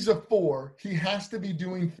 he's a 4. He has to be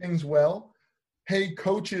doing things well. Hey,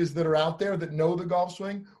 coaches that are out there that know the golf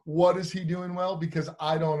swing, what is he doing well? Because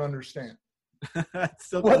I don't understand. That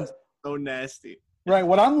still sounds so nasty. Right.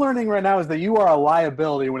 What I'm learning right now is that you are a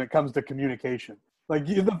liability when it comes to communication. Like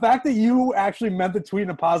the fact that you actually meant the tweet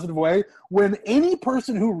in a positive way, when any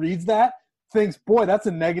person who reads that thinks, boy, that's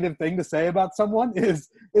a negative thing to say about someone, is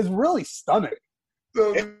really stunning.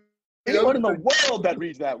 So, anyone in the world that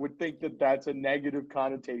reads that would think that that's a negative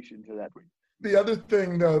connotation to that tweet. The other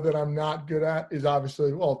thing, though, that I'm not good at is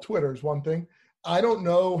obviously, well, Twitter is one thing. I don't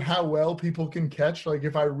know how well people can catch, like,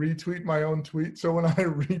 if I retweet my own tweet. So when I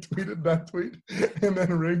retweeted that tweet and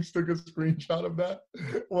then Riggs took a screenshot of that,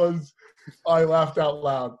 I laughed out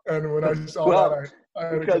loud. And when I saw that, I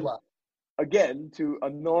had a good laugh. Again, to a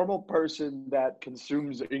normal person that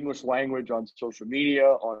consumes English language on social media,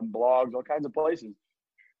 on blogs, all kinds of places,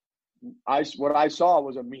 what I saw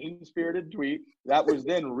was a mean-spirited tweet that was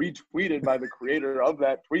then retweeted by the creator of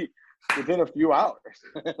that tweet within a few hours.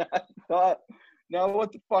 I thought, now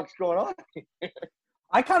what the fuck's going on?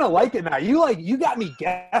 I kind of like it now. You got me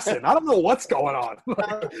guessing. I don't know what's going on.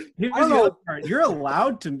 You're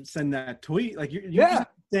allowed to send that tweet. Like you just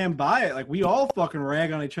stand by it. Like we all fucking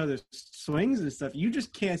rag on each other's swings and stuff. You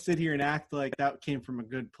just can't sit here and act like that came from a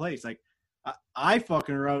good place. Like I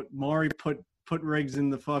fucking wrote Maury put Riggs in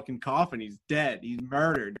the fucking coffin. He's dead. He's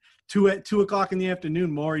murdered. 2 o'clock in the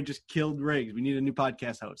afternoon, Maury just killed Riggs. We need a new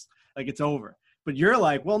podcast host. Like it's over. But you're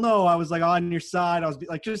like, well, no, I was like on your side. I was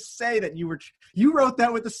like, just say that you wrote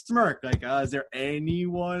that with a smirk. Like, is there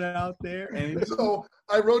anyone out there? So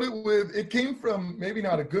I wrote it came from maybe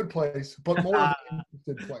not a good place, but more of an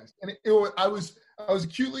interested place. And I was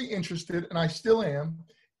acutely interested, and I still am,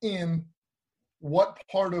 in what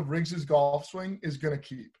part of Riggs's golf swing is going to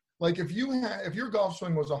keep. Like if your golf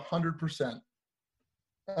swing was 100%,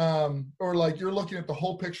 or like you're looking at the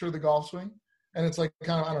whole picture of the golf swing, and it's like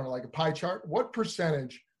kind of, I don't know, like a pie chart, what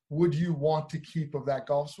percentage would you want to keep of that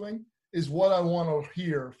golf swing is what I want to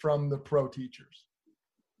hear from the pro teachers.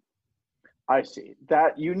 I see.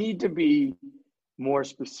 That you need to be more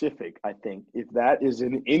specific, I think, if that is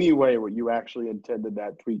in any way what you actually intended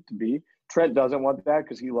that tweet to be. Trent doesn't want that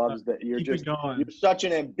because he loves that you're such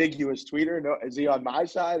an ambiguous tweeter. No, is he on my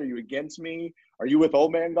side? Are you against me? Are you with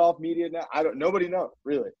Old Man Golf Media now? Nobody knows,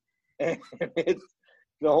 really. And it's,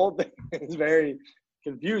 the whole thing is very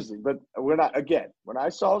confusing. But we're not, again, when I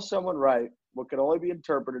saw someone write what can only be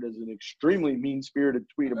interpreted as an extremely mean-spirited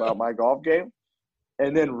tweet about my golf game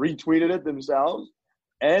and then retweeted it themselves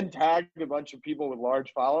and tagged a bunch of people with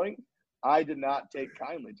large following, I did not take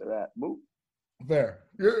kindly to that move.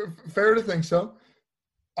 You're fair to think so.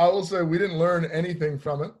 I will say we didn't learn anything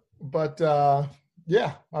from it, but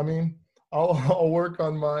yeah, I mean, I'll work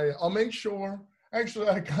on I'll make sure. Actually,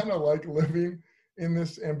 I kind of like living in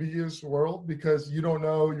this ambiguous world because you don't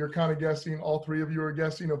know. You're kind of guessing. All three of you are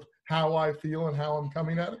guessing of how I feel and how I'm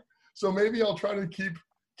coming at it. So maybe I'll try to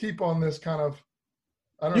keep on this kind of,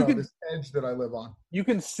 I don't know, this edge that I live on. You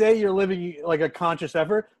can say you're living like a conscious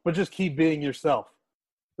effort, but just keep being yourself.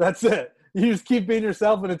 That's it. You just keep being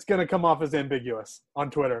yourself, and it's going to come off as ambiguous on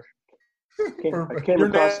Twitter. I came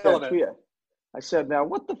across that tweet. I said, now,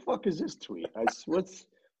 what the fuck is this tweet? What's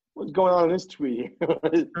going on in this tweet?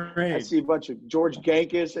 I see a bunch of George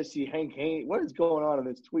Gankis. I see Hank Haney. What is going on in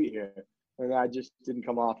this tweet here? And I just didn't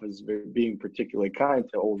come off as being particularly kind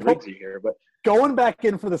to old Riggsy here. But going back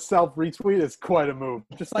in for the self-retweet is quite a move.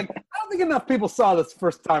 Just like, I don't think enough people saw this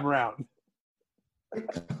first time around. I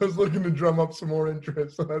was looking to drum up some more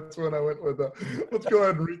interest, so that's when I went with let's go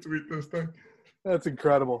ahead and retweet this thing. That's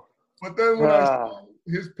incredible. But then when I saw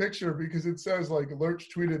his picture, because it says like Lurch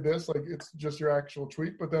tweeted this, like it's just your actual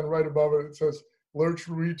tweet, but then right above it, it says Lurch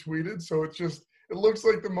retweeted. So it looks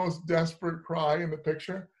like the most desperate cry in the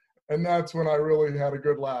picture. And that's when I really had a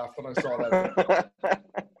good laugh when I saw that.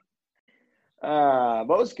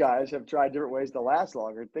 Most guys have tried different ways to last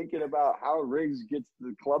longer. Thinking about how Riggs gets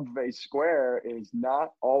the club face square is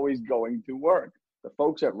not always going to work. The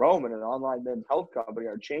folks at Roman, an online men's health company,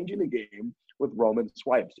 are changing the game with Roman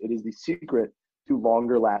swipes. It is the secret to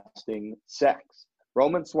longer lasting sex.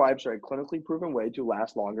 Roman swipes are a clinically proven way to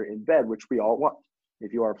last longer in bed, which we all want.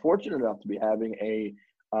 If you are fortunate enough to be having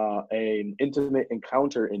an intimate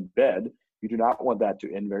encounter in bed, you do not want that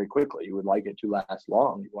to end very quickly. You would like it to last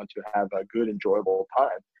long. You want to have a good, enjoyable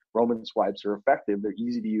time. Roman swipes are effective. They're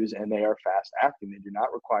easy to use, and they are fast acting. They do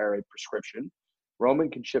not require a prescription. Roman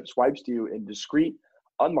can ship swipes to you in discreet,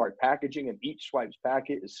 unmarked packaging, and each swipes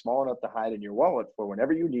packet is small enough to hide in your wallet for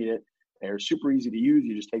whenever you need it. They are super easy to use.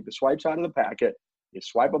 You just take the swipes out of the packet, you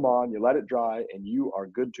swipe them on, you let it dry, and you are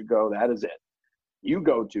good to go. That is it. You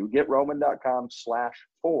go to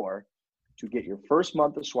getroman.com/4 to get your first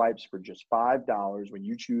month of swipes for just $5 when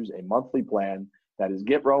you choose a monthly plan. That is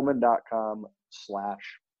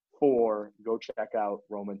getroman.com/4. Go check out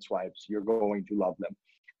Roman swipes. You're going to love them.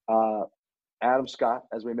 Adam Scott,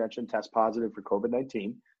 as we mentioned, test positive for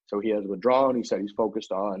COVID-19. So he has withdrawn. He said he's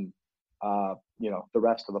focused on, the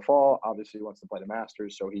rest of the fall. Obviously, he wants to play the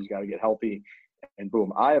Masters, so he's got to get healthy. And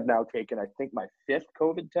boom, I have now taken, I think, my 5th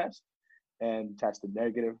COVID test and tested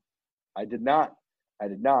negative. I did not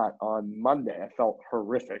on Monday. I felt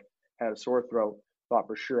horrific. Had a sore throat. Thought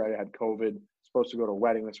for sure I had COVID. Supposed to go to a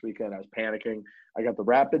wedding this weekend. I was panicking. I got the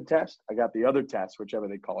rapid test. I got the other test, whichever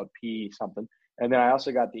they call it, P something. And then I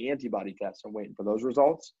also got the antibody test. I'm waiting for those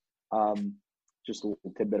results. Just a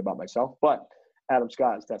little tidbit about myself. But Adam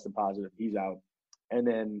Scott is tested positive. He's out. And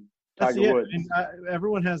then Tiger Woods. And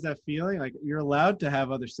everyone has that feeling. Like, you're allowed to have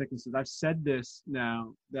other sicknesses. I've said this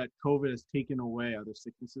now, that COVID has taken away other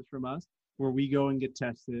sicknesses from us, where we go and get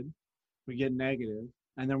tested, we get negative,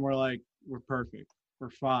 and then we're like, we're perfect. We're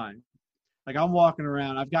fine. Like, I'm walking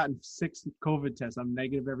around. I've gotten 6 COVID tests. I'm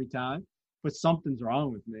negative every time. But something's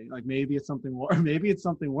wrong with me. Like, maybe it's something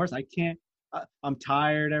worse. I can't, I'm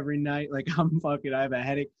tired every night. Like, I have a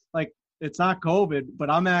headache. Like, it's not COVID, but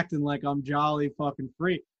I'm acting like I'm jolly fucking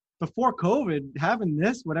free. Before COVID, having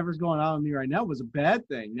this, whatever's going on with me right now, was a bad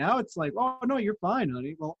thing. Now it's like, oh, no, you're fine,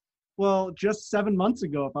 honey. Well, just 7 months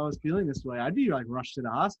ago, if I was feeling this way, I'd be like rushed to the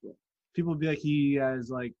hospital. People would be like, he has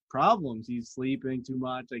like problems. He's sleeping too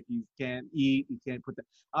much. Like, he can't eat. He can't put that.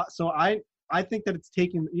 So I think that it's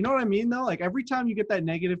taken, you know what I mean though? Like, every time you get that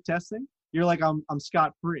negative testing, you're like, I'm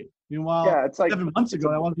scot-free. Meanwhile, yeah, it's like 7 months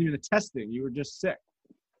ago, that wasn't even a testing. You were just sick.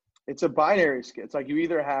 It's a binary scale. It's like you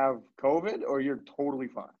either have COVID or you're totally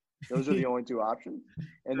fine. Those are the only 2 options.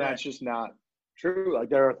 And that's just not true. Like,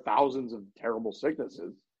 there are thousands of terrible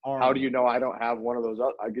sicknesses. How do you know I don't have one of those?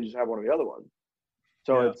 I could just have one of the other ones.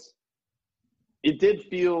 So it did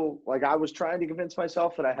feel like I was trying to convince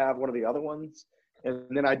myself that I have one of the other ones. And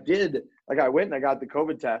then I did, like, I went and I got the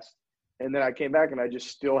COVID test, and then I came back and I just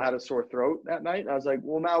still had a sore throat that night. And I was like,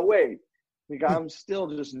 well, now wait, Like, I'm still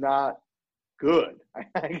just not good.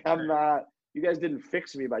 I'm not. You guys didn't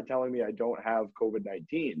fix me by telling me I don't have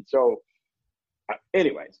COVID-19. So,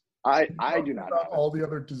 anyways, I do not have all the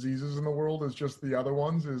other diseases in the world is just the other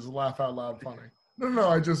ones is laugh out loud funny. No,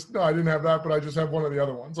 I didn't have that, but I just have one of the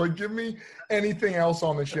other ones. Like, give me anything else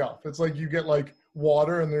on the shelf. It's like you get like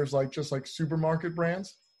water and there's like just like supermarket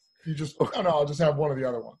brands. You just I'll just have one of the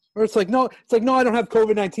other ones. Or it's like no, I don't have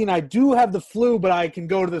COVID-19. I do have the flu, but I can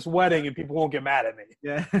go to this wedding and people won't get mad at me.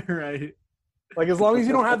 Yeah, right. Like, as long as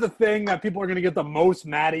you don't have the thing that people are going to get the most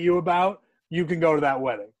mad at you about, you can go to that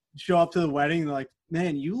wedding. Show up to the wedding, and they're like,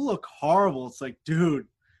 man, you look horrible. It's like, dude,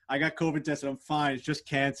 I got COVID tested. I'm fine. It's just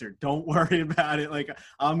cancer. Don't worry about it. Like,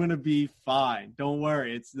 I'm going to be fine. Don't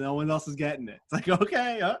worry. It's no one else is getting it. It's like,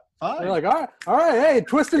 okay, fine. They're like, all right, hey,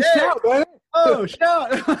 twist and shout, baby. Oh,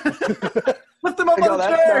 shout. Lift him up on the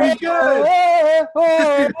chair. He's good.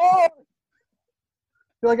 I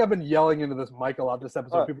feel like I've been yelling into this mic a lot this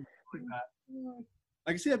episode. People like that.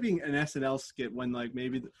 I can see that being an SNL skit when, like,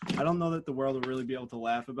 maybe I don't know that the world will really be able to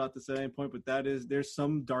laugh about this at any point, but there's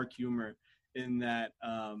some dark humor in that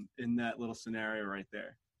little scenario right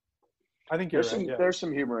there. I think there's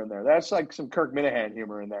some humor in there. That's like some Kirk Minahan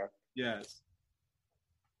humor in there. Yes.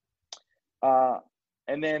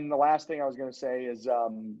 And then the last thing I was going to say is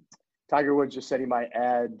Tiger Woods just said he might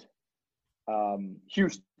add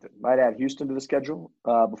Houston to the schedule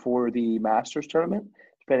before the Masters tournament,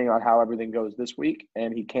 depending on how everything goes this week.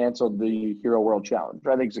 And he canceled the Hero World Challenge.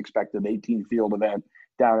 I think it's expected, 18-field event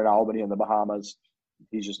down in Albany in the Bahamas.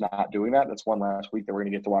 He's just not doing that. That's one last week that we're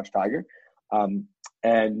going to get to watch Tiger.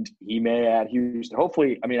 And he may add Houston.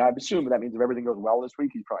 Hopefully, I mean, I assume that means if everything goes well this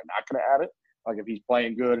week, he's probably not going to add it. Like, if he's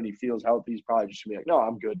playing good and he feels healthy, he's probably just going to be like, no,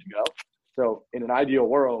 I'm good to go. So in an ideal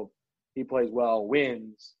world, he plays well,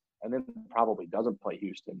 wins, and then probably doesn't play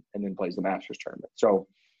Houston and then plays the Masters tournament. So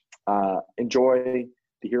enjoy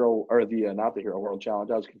the Hero, or not the Hero World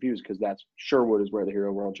Challenge. I was confused because that's Sherwood is where the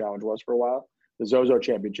Hero World Challenge was for a while. The Zozo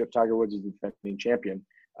Championship, Tiger Woods is the defending champion.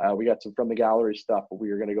 We got some from the gallery stuff, but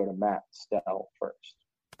we are going to go to Matt Stell first.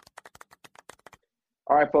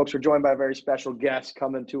 All right, folks, we're joined by a very special guest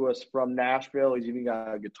coming to us from Nashville. He's even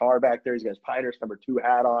got a guitar back there. He's got his Pinehurst #2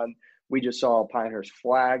 hat on. We just saw a Pinehurst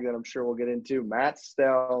flag that I'm sure we'll get into. Matt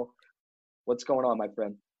Stell, what's going on, my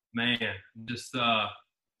friend? Man, just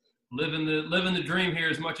living the dream here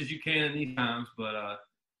as much as you can in these times. But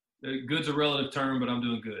good's a relative term, but I'm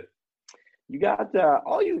doing good. You got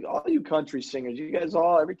all you country singers. You guys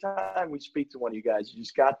all, every time we speak to one of you guys, you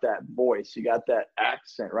just got that voice. You got that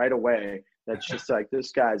accent right away. That's just like,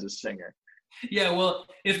 this guy's a singer. Yeah, well,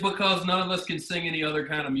 it's because none of us can sing any other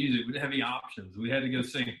kind of music. We didn't have any options. We had to go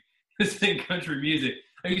sing country music.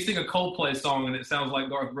 And you sing a Coldplay song and it sounds like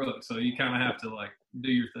Garth Brooks, so you kind of have to like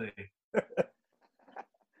do your thing.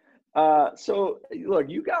 So look,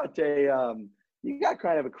 you got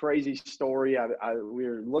kind of a crazy story. We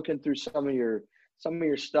were looking through some of your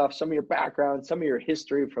stuff, some of your background, some of your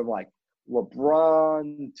history, from like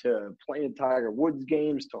LeBron to playing Tiger Woods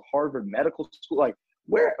games to Harvard Medical School. Like,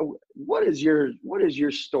 what is your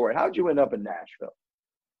story? How'd you end up in Nashville?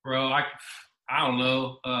 Bro, I don't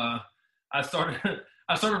know. I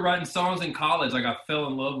started writing songs in college. Like, I fell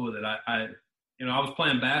in love with it. I was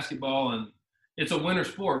playing basketball, and it's a winter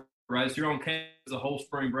sport, right? So you're on campus the whole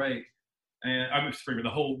spring break, and the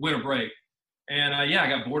whole winter break. And I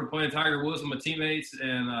got bored of playing Tiger Woods with my teammates,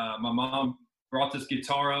 and my mom brought this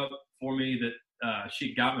guitar up for me that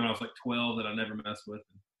she got me when I was like 12 that I never messed with.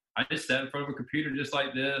 I just sat in front of a computer just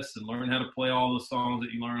like this and learned how to play all the songs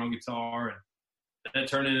that you learn on guitar. And that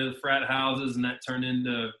turned into the frat houses, and that turned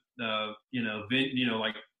into,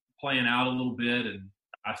 like playing out a little bit. And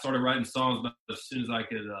I started writing songs about as soon as I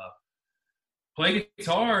could play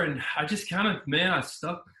guitar. And I just kind of, I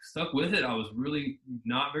stuck with it. I was really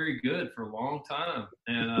not very good for a long time.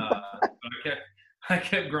 And I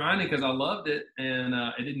kept grinding because I loved it, and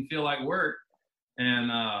it didn't feel like work.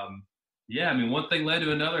 And one thing led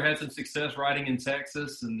to another. Had some success writing in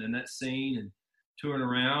Texas and in that scene, and touring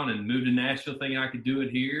around, and moved to Nashville thinking I could do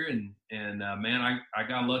it here. And I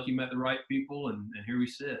got lucky, met the right people, and here we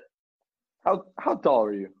sit. How tall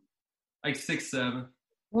are you? Like 6'7".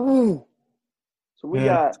 Ooh. So we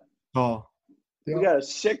got a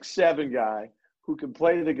 6'7" guy who can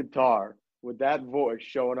play the guitar with that voice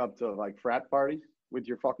showing up to like frat parties with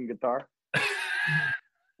your fucking guitar.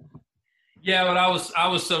 Yeah, but I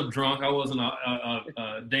was so drunk I wasn't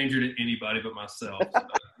a danger to anybody but myself. So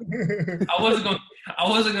I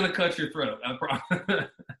wasn't gonna cut your throat. I promise.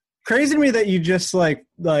 Crazy to me that you just like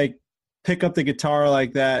pick up the guitar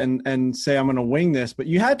like that and say, I'm going to wing this, but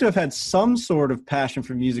you had to have had some sort of passion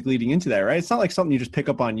for music leading into that, right? It's not like something you just pick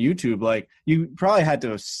up on YouTube. Like you probably had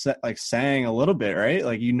to have sang a little bit, right?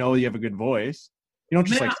 Like, you have a good voice. You don't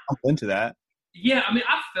just stumble into that. Yeah. I mean,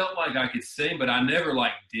 I felt like I could sing, but I never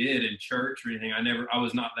did in church or anything. I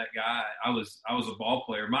was not that guy. I was a ball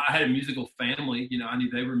player. I had a musical family, I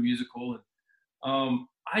knew they were musical. And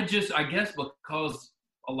I guess because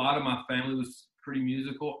a lot of my family was pretty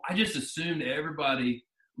musical, I just assumed everybody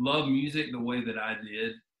loved music the way that I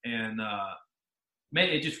did. And, man,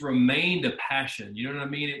 it just remained a passion. You know what I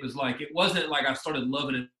mean? It wasn't like I started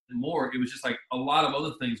loving it more. It was just like a lot of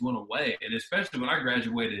other things went away. And especially when I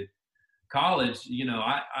graduated college,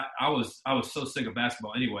 I was so sick of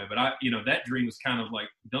basketball anyway, but that dream was kind of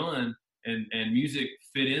done, and music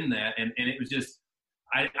fit in that. And it was just,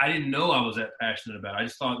 I didn't know I was that passionate about it. I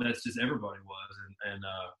just thought that's just everybody was. And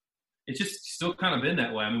it's just still kind of been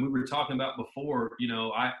that way. I mean, we were talking about before,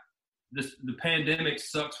 the pandemic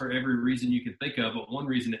sucks for every reason you can think of, but one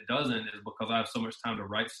reason it doesn't is because I have so much time to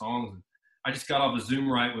write songs. And I just got off a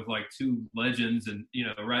Zoom write with two legends and,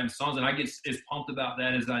 writing songs. And I get as pumped about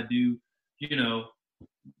that as I do,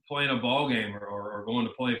 playing a ball game or going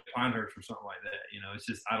to play Pinehurst or something like that. It's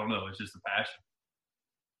just, I don't know. It's just a passion.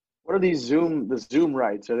 What are the Zoom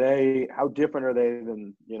writes? How different are they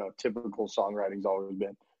than, typical songwriting's always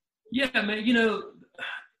been? Yeah, man,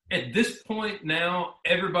 at this point now,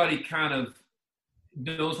 everybody kind of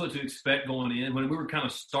knows what to expect going in. When we were kind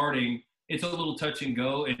of starting, it's a little touch and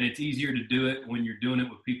go, and it's easier to do it when you're doing it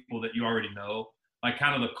with people that you already know. Like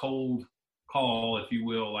kind of the cold call, if you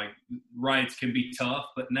will, rights can be tough.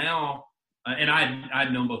 But now, and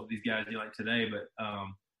I'd known both of these guys today, but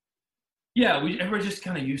yeah, everybody's just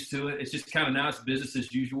kind of used to it. It's just kind of now it's business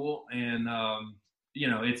as usual, and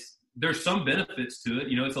there's some benefits to it.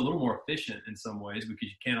 It's a little more efficient in some ways because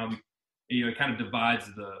you can't, it kind of divides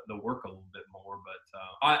the work a little bit more. But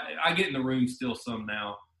I get in the room still some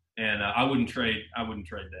now, and I wouldn't trade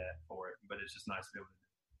that for it. But it's just nice to be able to do.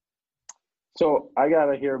 So I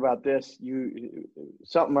gotta hear about this.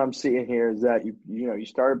 Something I'm seeing here is that you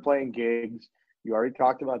started playing gigs. You already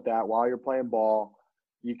talked about that while you're playing ball.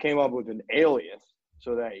 You came up with an alias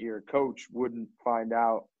so that your coach wouldn't find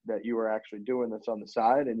out that you were actually doing this on the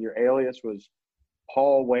side, and your alias was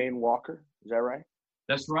Paul Wayne Walker. Is that right?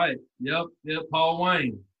 That's right. Yep, Paul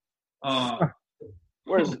Wayne.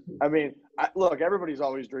 Look, everybody's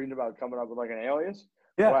always dreamed about coming up with an alias.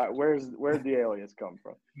 Yeah. Where's the alias come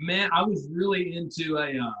from? Man, I was really into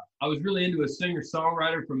a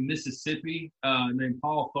singer-songwriter from Mississippi named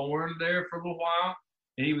Paul Thorne there for a little while,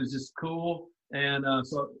 and he was just cool. And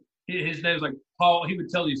so his name was Paul. He would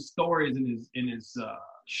tell these stories in his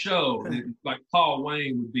show, and Paul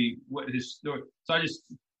Wayne would be what his story. So I just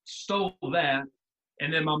stole that,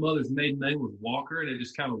 and then my mother's maiden name was Walker, and it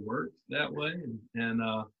just kind of worked that way. And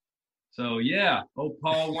so yeah,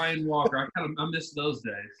 Paul Wayne Walker. I miss those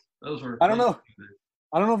days. Those were. I don't know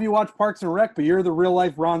if you watch Parks and Rec, but you're the real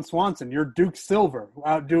life Ron Swanson. You're Duke Silver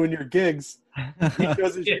out doing your gigs. He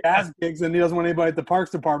does his jazz gigs, and he doesn't want anybody at the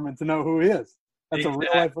Parks Department to know who he is. That's a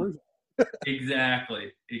real life version.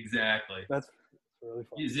 Exactly. That's really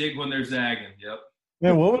fun. You zig when they're zagging. Yep.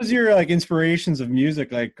 Man, what was your inspirations of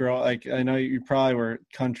music? I know you probably were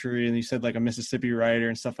country, and you said a Mississippi writer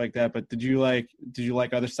and stuff like that. But did you like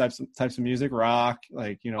other types of music, rock,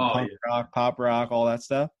 punk rock, pop rock, all that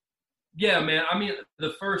stuff? Yeah, man. I mean,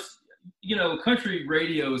 the first, country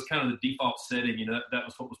radio is kind of the default setting. That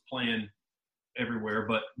was what was playing everywhere.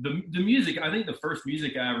 But the music, I think the first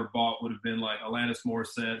music I ever bought would have been Alanis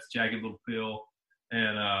Morissette's Jagged Little Pill,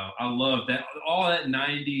 and I loved that, all that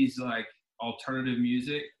 90s alternative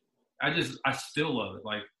music. I still love it.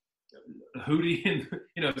 Hootie and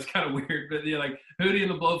it's kind of weird, but Hootie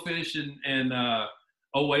and the Blowfish and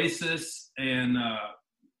Oasis and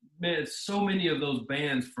man, so many of those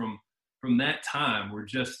bands from that time were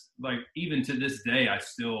just even to this day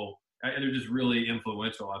they're just really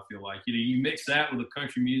influential. I feel like you mix that with the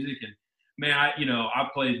country music, and man, I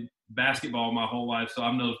played basketball my whole life, so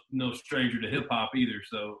I'm no stranger to hip hop either.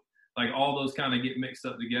 So all those kind of get mixed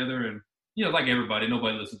up together, and like everybody,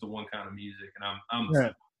 nobody listens to one kind of music, and I'm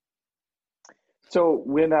right. So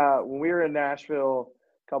when we were in Nashville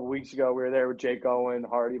a couple weeks ago, we were there with Jake Owen,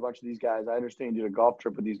 Hardy, a bunch of these guys. I understand you did a golf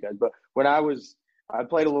trip with these guys, but when I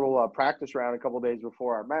played a little practice round a couple of days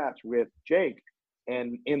before our match with Jake,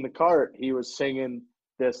 and in the cart he was singing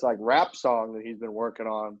this rap song that he's been working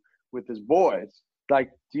on with his boys. Do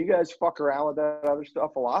you guys fuck around with that other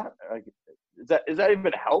stuff a lot? Is that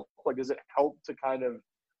even help? Does it help to kind of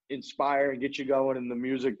inspire and get you going in the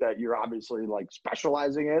music that you're obviously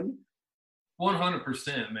specializing in?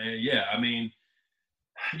 100%, man. Yeah, I mean,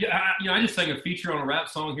 I just sang a feature on a rap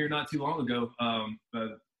song here not too long ago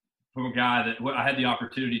from a guy that I had the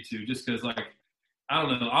opportunity to, just because, like, I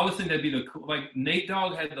don't know. I always think that'd be Nate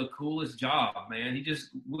Dogg had the coolest job, man. He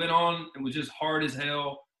just went on and was just hard as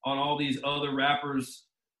hell on all these other rappers'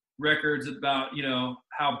 records about,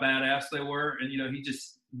 how badass they were. And, he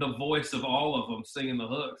just the voice of all of them singing the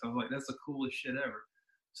hooks. I was like, that's the coolest shit ever.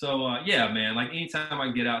 So, yeah, man, like anytime I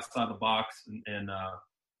can get outside the box and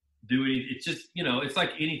do it, it's just, it's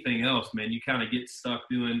like anything else, man. You kind of get stuck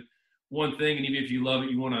doing one thing, and even if you love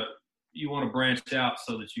it, you want to branch out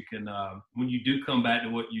so that you can, when you do come back to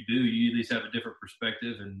what you do, you at least have a different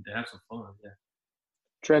perspective and have some fun. Yeah.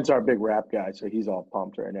 Trent's our big rap guy, so he's all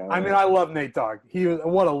pumped right now. I mean, I love Nate Dogg.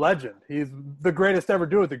 What a legend. He's the greatest to ever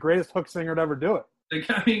do it, the greatest hook singer to ever do it.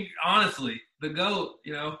 I mean, honestly, the GOAT,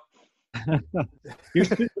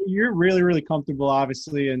 You're really, really comfortable,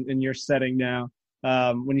 obviously, in your setting now.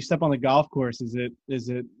 When you step on the golf course, is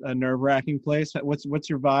it a nerve-wracking place? What's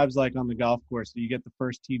your vibes like on the golf course? Do you get the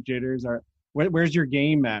first tee jitters? Or where's your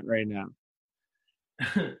game at right now?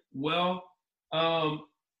 Well,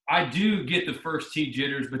 I do get the first tee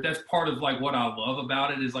jitters, but that's part of like what I love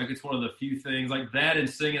about it is like it's one of the few things like that and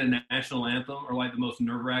singing a national anthem are like the most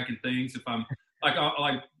nerve-wracking things if I'm like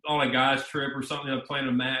on a guy's trip or something, I'm playing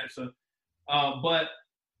a match. So, but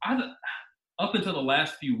up until the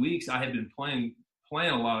last few weeks, I had been playing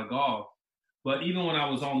a lot of golf. But even when I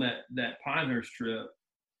was on that Pinehurst trip,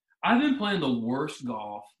 I've been playing the worst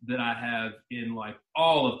golf that I have in like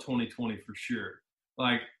all of 2020 for sure.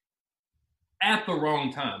 Like at the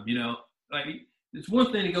wrong time, like it's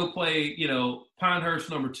one thing to go play, Pinehurst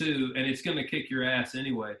number 2 and it's going to kick your ass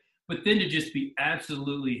anyway. But then to just be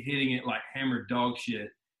absolutely hitting it like hammered dog shit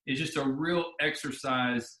is just a real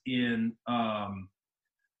exercise in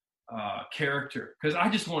character. Because I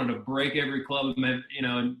just wanted to break every club, and then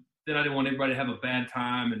I didn't want everybody to have a bad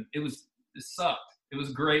time, and it sucked. It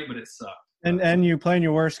was great, but it sucked. And you playing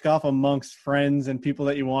your worst golf amongst friends and people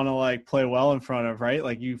that you want to like play well in front of, right?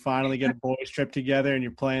 Like you finally get a boys trip together and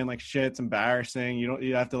you're playing like shit. It's embarrassing.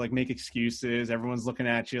 You have to like make excuses. Everyone's looking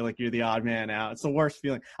at you like you're the odd man out. It's the worst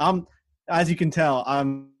feeling. As you can tell,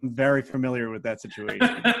 I'm very familiar with that situation.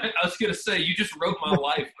 I was gonna say you just wrote my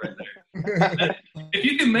life right there. If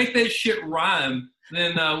you can make that shit rhyme,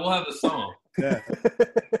 then we'll have a song. Yeah,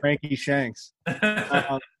 Frankie Shanks. Dude,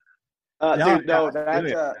 no,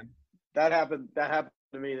 that happened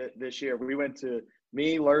to me this year. We went to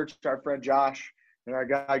me, Lurch, our friend Josh, and our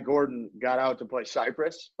guy Gordon got out to play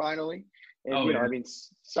Cypress finally. And I mean,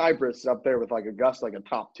 Cypress is up there with like Augusta, like a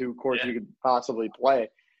top 2 course you could possibly play.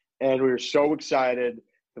 And we were so excited.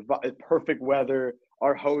 The perfect weather.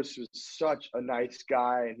 Our host was such a nice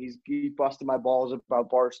guy, and he busted my balls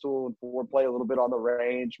about Barstool and foreplay a little bit on the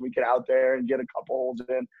range. We get out there and get a couple holes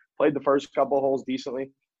in. Played the first couple holes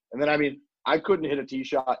decently, and then I couldn't hit a tee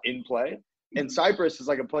shot in play. And Cypress is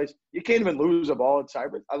like a place you can't even lose a ball at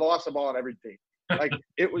Cypress. I lost a ball on everything. Like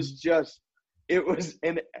there was,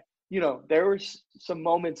 and there were some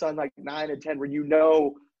moments on like 9 and 10 where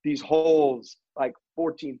these holes like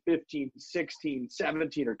 14, 15, 16,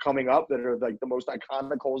 17 are coming up that are like the most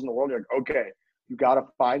iconic holes in the world. You're like, okay, you got to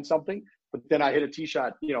find something. But then I hit a tee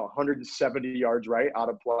shot, 170 yards right out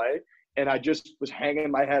of play. And I just was hanging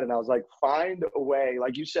my head and I was like, find a way.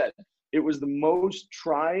 Like you said, it was the most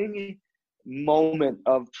trying moment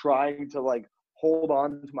of trying to like hold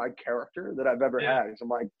on to my character that I've ever had. So I'm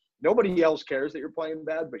like, nobody else cares that you're playing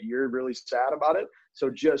bad, but you're really sad about it. So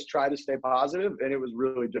just try to stay positive, and it was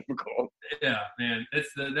really difficult. Yeah, man,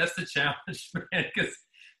 that's the challenge, man. Because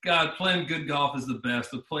God, playing good golf is the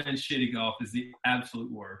best, but playing shitty golf is the absolute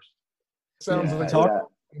worst. Sounds like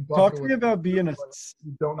talk to me about being a.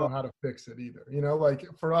 You don't know how to fix it either. Like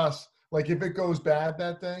for us, like if it goes bad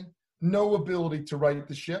that day, no ability to right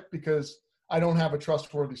the ship because I don't have a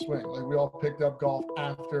trustworthy swing. Like we all picked up golf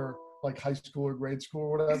after like high school or grade school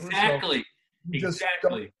or whatever. Exactly. So you just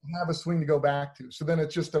don't have a swing to go back to. So then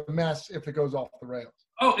it's just a mess if it goes off the rails.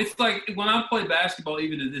 Oh, it's like when I play basketball,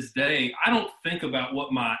 even to this day, I don't think about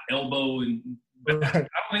what my elbow and I don't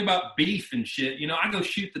think about beef and shit. I go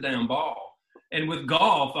shoot the damn ball. And with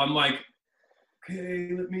golf, I'm like,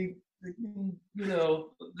 okay, let me,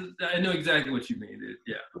 I know exactly what you mean, dude.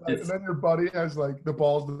 Yeah. And then your buddy has like the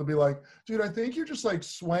balls to be like, dude, I think you're just like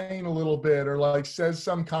swaying a little bit, or like says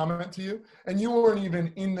some comment to you, and you weren't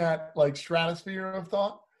even in that like stratosphere of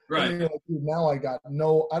thought. Right. And you're like, dude, now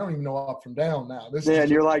I don't even know up from down now. And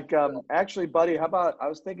you're like, actually, buddy, how about I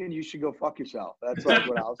was thinking you should go fuck yourself. That's like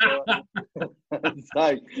what I was doing. It's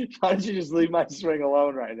like, why don't you just leave my swing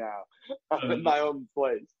alone right now? I'm in my own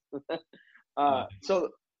place. So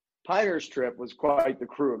Pinehurst trip was quite the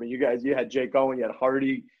crew. I mean, you had Jake Owen, you had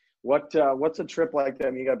Hardy. What's a trip like that?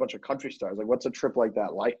 I mean, you got a bunch of country stars. Like, what's a trip like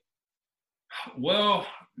that like? Well,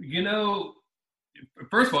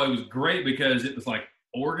 first of all, it was great because it was like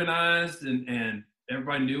organized and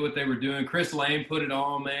everybody knew what they were doing. Chris Lane put it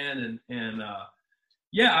on, man, and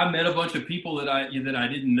I met a bunch of people that I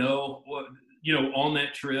didn't know, on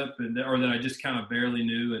that trip, or that I just kind of barely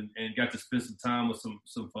knew, and got to spend some time with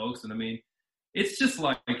some folks. And I mean, it's just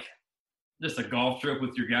like just a golf trip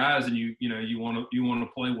with your guys, and you want to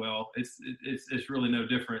play well. It's really no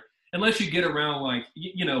different unless you get around when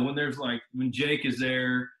there's when Jake is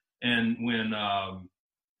there, and when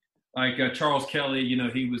Charles Kelly,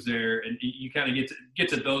 he was there, and you kind of get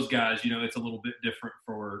to those guys. It's a little bit different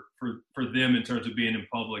for them in terms of being in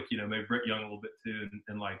public. Maybe Brett Young a little bit too,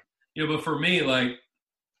 and but for me,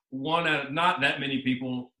 not that many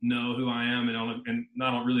people know who I am, and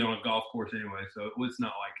not really on a golf course anyway. So it's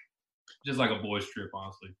not just like a boys trip.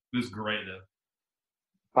 Honestly, it was great though.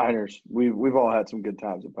 Pinehurst, we've all had some good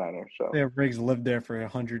times at Pinehurst. So yeah, Riggs lived there for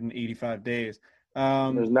 185 days.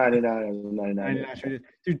 There's 99.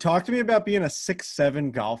 Dude, talk to me about being a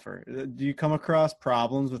 6'7" golfer. Do you come across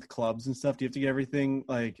problems with clubs and stuff? Do you have to get everything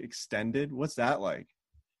extended? What's that like?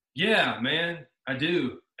 Yeah, man, I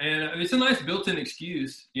do, and it's a nice built-in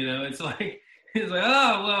excuse. It's like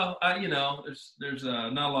oh well, there's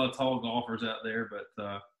not a lot of tall golfers out there, but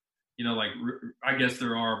I guess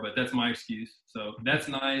there are, but that's my excuse. So that's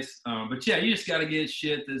nice. But yeah, you just got to get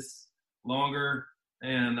shit that's longer,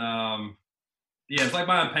 and it's like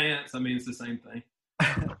buying pants. I mean, it's the same thing.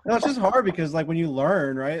 No, it's just hard because when you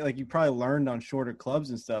learn, right? You probably learned on shorter clubs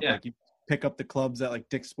and stuff. Yeah. You pick up the clubs at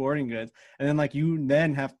Dick's Sporting Goods, and then you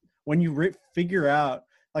then have when you figure out.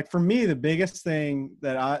 For me, the biggest thing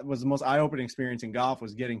that was the most eye-opening experience in golf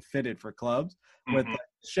was getting fitted for clubs with the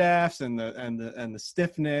shafts and the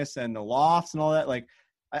stiffness and the lofts and all that.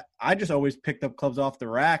 I just always picked up clubs off the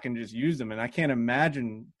rack and just used them. And I can't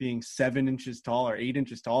imagine being 7 inches tall or 8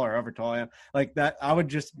 inches tall or however tall I am. That I'd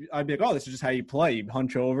be like, oh, this is just how you play. You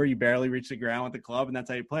hunch over, you barely reach the ground with the club, and that's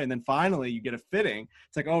how you play. And then finally you get a fitting.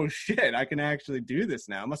 It's like, oh shit, I can actually do this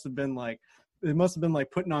now. It must have been like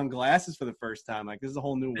putting on glasses for the first time. This is a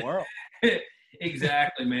whole new world.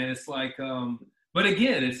 Exactly, man. It's but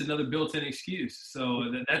again, it's another built-in excuse. So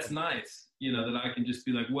that's nice, that I can just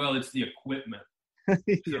be like, well, it's the equipment.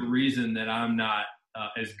 It's the reason that I'm not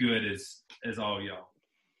as good as all y'all.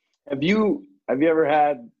 Have you ever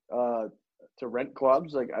had to rent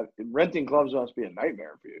clubs? Renting clubs must be a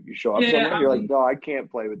nightmare for you. If you show up somewhere, you're like, no, I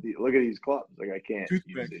can't play with these. Look at these clubs. I can't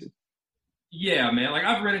use these. Yeah, man.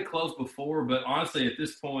 I've rented clubs before, but honestly, at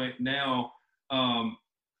this point now, I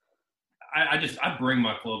bring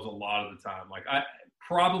my clubs a lot of the time.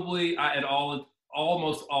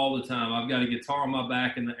 Almost all the time, I've got a guitar on my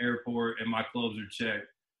back in the airport, and my clubs are checked.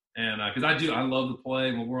 And because I love to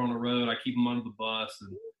play when we're on the road, I keep them under the bus.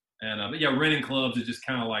 But yeah, renting clubs is just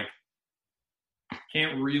kind of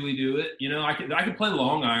can't really do it. I can play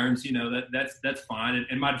long irons. That's fine,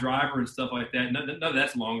 and my driver and stuff like that. None of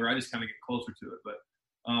that's longer. I just kind of get closer to it.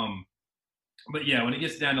 But yeah, when it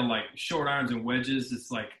gets down to short irons and wedges,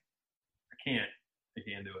 it's I can't do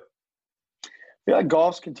it. I feel like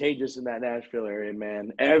golf's contagious in that Nashville area,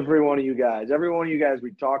 man. Every one of you guys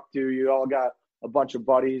we talk to, you all got a bunch of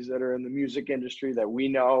buddies that are in the music industry that we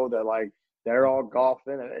know that they're all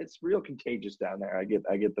golfing, and it's real contagious down there. I get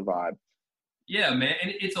the vibe. Yeah, man,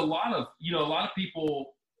 and it's a lot of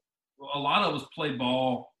people. A lot of us play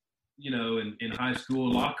ball, in high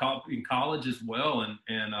school, a lot of in college as well,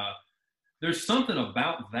 and there's something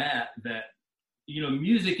about that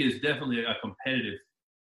music is definitely a competitive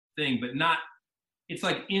thing, but not. It's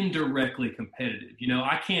indirectly competitive.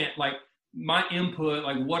 I can't my input,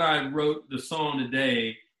 what I wrote the song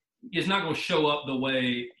today is not going to show up the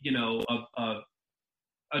way,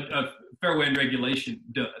 a fairway and regulation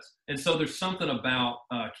does. And so there's something about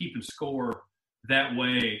keeping score that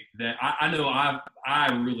way that I know I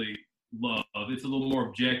really love. It's a little more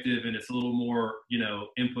objective, and it's a little more,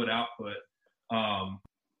 input output. So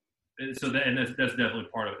that's definitely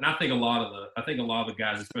part of it. And I think a lot of the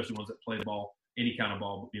guys, especially ones that play ball, any kind of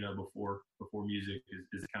ball, before music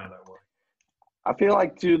is kind of that way. I feel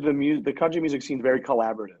like too the country music seems very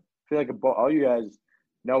collaborative. I feel like all you guys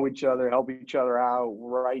know each other, help each other out,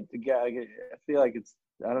 write together. I feel like it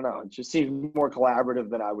just seems more collaborative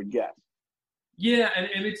than I would guess. Yeah,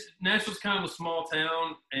 and it's Nashville's kind of a small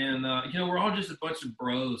town, and we're all just a bunch of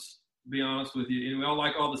bros, to be honest with you, and we all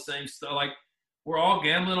like all the same stuff. We're all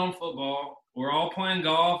gambling on football, we're all playing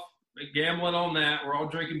golf, gambling on that. We're all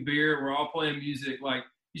drinking beer. We're all playing music. You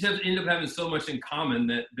just have to end up having so much in common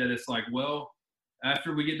that it's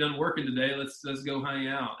after we get done working today, let's go hang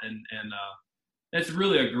out. And it's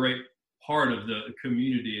really a great part of the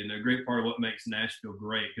community and a great part of what makes Nashville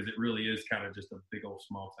great, because it really is kind of just a big old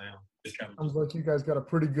small town. It's kind of Sounds like you guys got a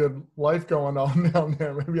pretty good life going on down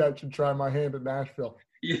there. Maybe I should try my hand at Nashville.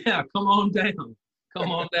 Yeah, come on down.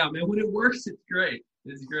 Come on down, man. When it works, it's great.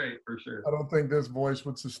 It's great for sure. I don't think this voice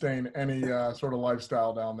would sustain any sort of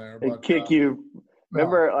lifestyle down there. They But, kick you.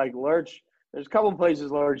 Remember, no. like Lurch, there's a couple of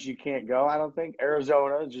places, Lurch, you can't go, I don't think.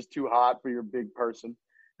 Arizona is just too hot for your big person.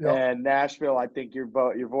 Yep. And Nashville, I think your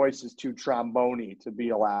voice is too trombone-y to be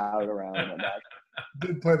allowed around.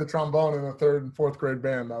 Did play the trombone in a 3rd and 4th grade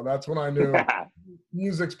band, though. That's when I knew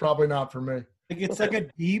music's probably not for me. Like it's like a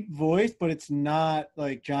deep voice, but it's not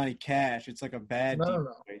like Johnny Cash. It's like a bad deep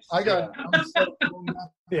voice. I got I'm so tone deaf.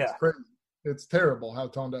 Yeah. It's crazy. It's terrible how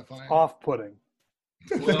tone deaf I am. Off-putting.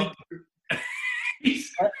 Well,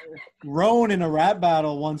 Roan in a rap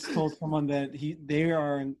battle once told someone that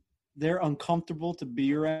they're uncomfortable to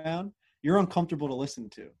be around. You're uncomfortable to listen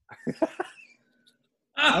to.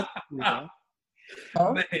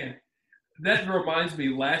 Man, that reminds me,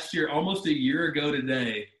 last year, almost a year ago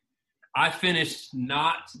today, I finished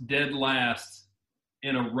not dead last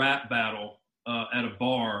in a rap battle at a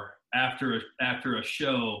bar after a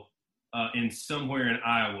show in somewhere in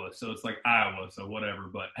Iowa. So it's like Iowa, so whatever.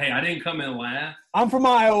 But hey, I didn't come in last. I'm from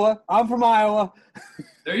Iowa.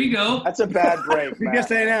 There you go. That's a bad break. You can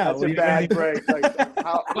say now. That's a bad break. Like,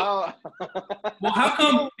 how... Well, how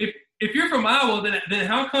come if you're from Iowa, then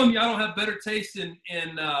how come y'all don't have better taste in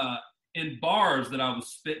bars that I was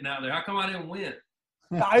spitting out there? How come I didn't win?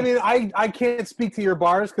 I mean, I can't speak to your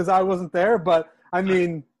bars because I wasn't there, but I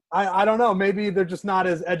mean, I don't know. Maybe they're just not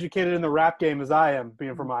as educated in the rap game as I am,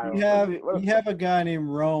 being from Iowa. We have a guy named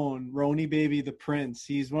Rony Baby the Prince.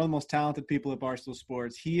 He's one of the most talented people at Barstool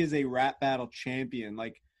Sports. He is a rap battle champion,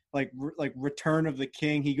 like Return of the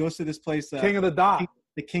King. He goes to this place, King of the Dot,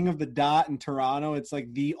 the King of the Dot in Toronto. It's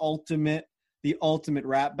like the ultimate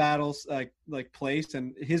rap battles like place.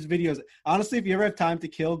 And his videos, honestly, if you ever have time to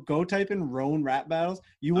kill, go type in Roan rap battles.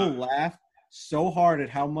 You will laugh so hard at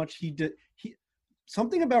how much he did.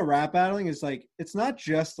 Something about rap battling is like, it's not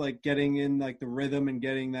just like getting in like the rhythm and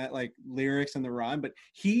getting that like lyrics and the rhyme, but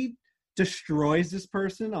he destroys this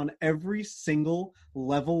person on every single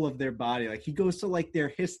level of their body. Like he goes to like their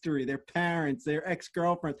history, their parents, their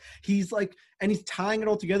ex-girlfriends. He's like, and he's tying it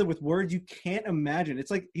all together with words you can't imagine.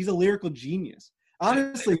 It's like, he's a lyrical genius.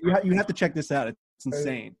 Honestly, you have to check this out. It's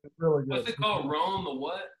insane. It's really good. What's it called? Roan the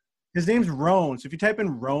what? His name's Roan. So if you type in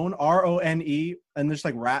Roan, Rone, and there's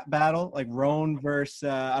like rap battle, like Roan versus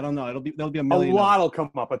I don't know. There'll be a million. A lot will come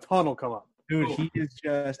up. A ton will come up. Dude, he is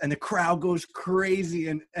just, and the crowd goes crazy,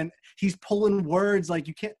 and he's pulling words like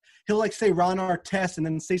you can't. He'll like say Ron Artest and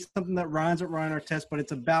then say something that rhymes with Ron Artest, but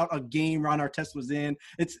it's about a game Ron Artest was in.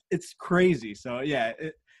 It's crazy. So yeah,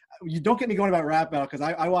 you don't get me going about rap battle because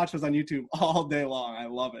I watch those on YouTube all day long. I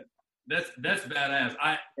love it. That's badass.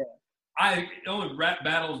 I only rap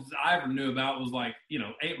battles I ever knew about was like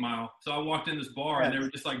 8 Mile. So I walked in this bar and they were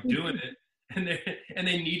just like doing it, and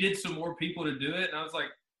they needed some more people to do it, and I was like,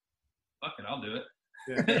 fuck it, I'll do it.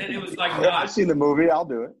 Yeah. And it was like, I've seen the movie, I'll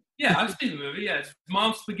do it. Yeah, I've seen the movie. Yeah, it's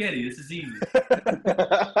Mom's Spaghetti. This is easy.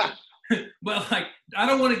 But like, I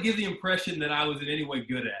don't want to give the impression that I was in any way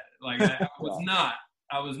good at it. Like I was not.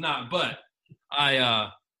 I was not. But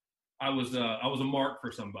I was a mark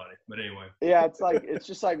for somebody. But anyway. Yeah, it's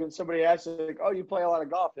just like when somebody asks you, like, "Oh, you play a lot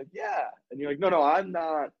of golf?" Like, yeah, and you're like, "No, I'm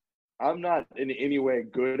not. I'm not in any way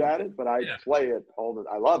good at it, but I play it all the.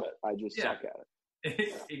 I love it. I just suck at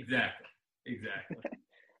it." Exactly.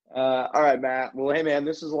 All right, Matt. Well, hey, man,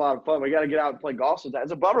 this is a lot of fun. We got to get out and play golf sometime.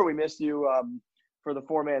 It's a bummer we missed you for the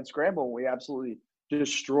 4-man scramble. We absolutely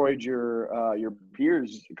destroyed your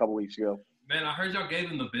peers a couple weeks ago. Man, I heard y'all gave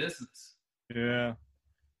them the business. Yeah.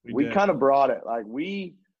 We kind of brought it. Like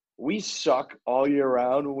we suck all year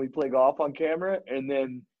round when we play golf on camera, and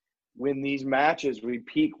then when these matches we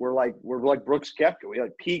peak, we're like Brooks Koepka. We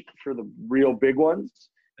like peak for the real big ones,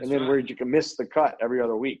 and then where you can miss the cut every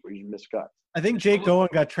other week where you miss cuts. I think Jake Owen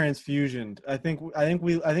got transfusioned. I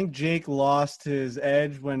think Jake lost his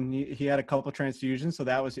edge when he had a couple transfusions, so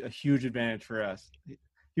that was a huge advantage for us.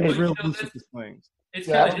 He was real loose with the swings. It's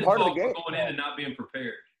kind of his fault for going in and not being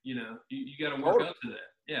prepared. You got to work up to that.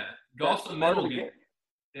 Yeah, golf's a mental game.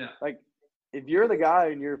 Yeah, like if you're the guy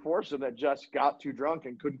in your foursome that just got too drunk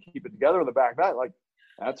and couldn't keep it together on the back nine, like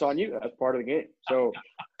that's on you. That's part of the game. So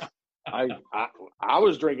I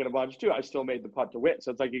was drinking a bunch too. I still made the putt to win.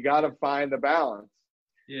 So it's like you got to find the balance.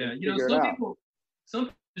 Yeah, some people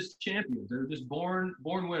just champions. They're just born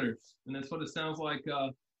winners, and that's what it sounds like.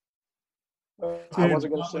 I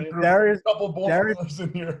wasn't going to say a couple balls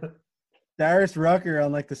in here. Darius Rucker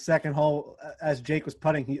on like the second hole as Jake was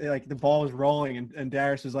putting, the ball was rolling and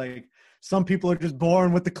Darius was like, some people are just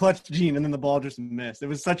born with the clutch gene, and then the ball just missed. It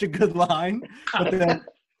was such a good line, but then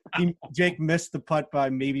Jake missed the putt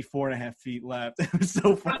by maybe 4.5 feet left. It was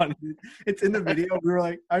so funny. It's in the video. We were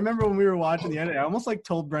like, I remember when we were watching the end, I almost like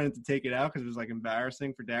told Brennan to take it out because it was like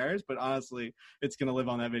embarrassing for Darius, but honestly, it's going to live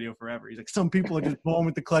on that video forever. He's like, some people are just born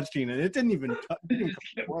with the clutch gene, and it didn't even come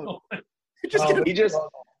close.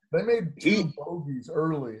 They made 2 bogeys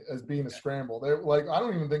early as being a scramble. They're like, I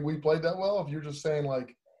don't even think we played that well. If you're just saying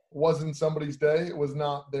like, wasn't somebody's day, it was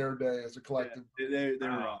not their day as a collective. Yeah, they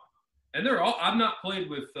were wrong. And they're all. I've not played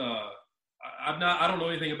with. I don't know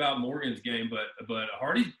anything about Morgan's game, but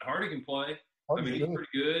Hardy can play. I mean, he's pretty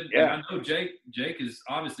good. Yeah. And I know Jake is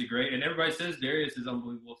obviously great, and everybody says Darius is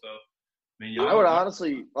unbelievable. So, I mean, I would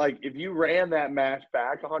honestly if you ran that match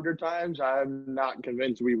back 100 times, I'm not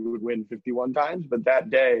convinced we would win 51 times. But that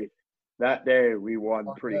day we won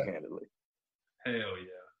pretty handily. Hell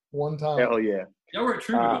yeah! One time. Hell yeah! Y'all were at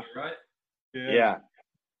Troubadour, right? Yeah.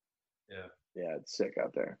 It's sick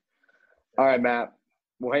out there. All right, Matt.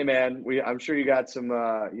 Well, hey, man, I'm sure you got some,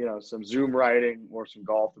 some Zoom writing or some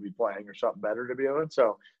golf to be playing or something better to be doing.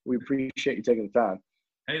 So we appreciate you taking the time.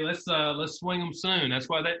 Hey, let's swing them soon. That's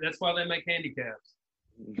why they make handicaps.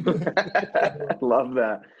 Love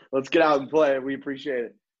that. Let's get out and play. We appreciate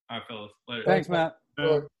it. All right, fellas. Later. Thanks, Matt.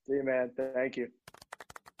 See you, man. Thank you.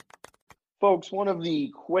 Folks, one of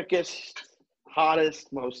the quickest,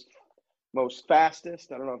 hottest, most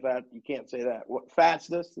fastest, I don't know if that, you can't say that. What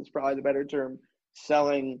fastest is probably the better term,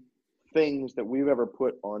 selling things that we've ever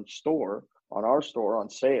put on our store on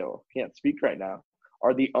sale, can't speak right now,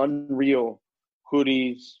 are the Unreal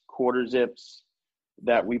hoodies, quarter zips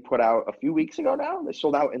that we put out a few weeks ago now. They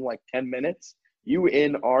sold out in like 10 minutes.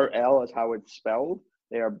 UNRL is how it's spelled.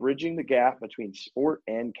 They are bridging the gap between sport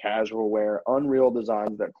and casual wear. Unreal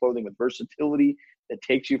designs that clothing with versatility that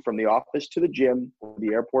takes you from the office to the gym, or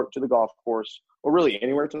the airport to the golf course, or really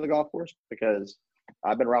anywhere to the golf course, because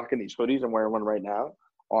I've been rocking these hoodies. I'm wearing one right now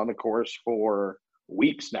on the course for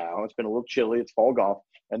weeks now. It's been a little chilly. It's fall golf,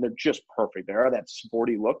 and they're just perfect. They are that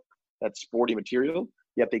sporty look, that sporty material,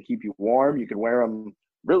 yet they keep you warm. You can wear them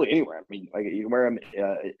really anywhere. I mean, like you can wear them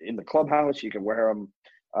in the clubhouse. You can wear them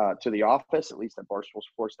to the office, at least at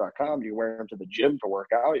barstoolsports.com. You can wear them to the gym to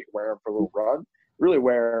work out. You can wear them for a little run. Really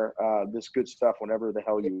wear this good stuff whenever the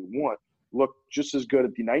hell you want. Look just as good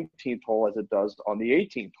at the 19th hole as it does on the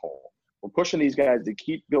 18th hole. We're pushing these guys to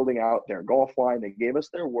keep building out their golf line. They gave us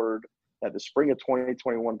their word that the spring of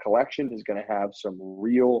 2021 collection is going to have some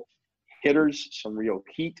real hitters, some real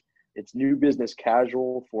heat. It's new business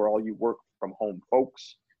casual for all you work from home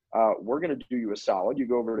folks. We're going to do you a solid. You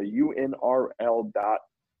go over to unrl.co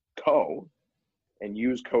and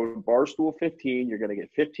use code Barstool15. You're going to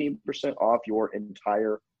get 15% off your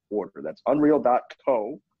entire order. That's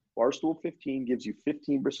unreal.co. Barstool15 gives you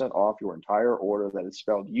 15% off your entire order. That is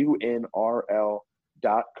spelled unrl.co.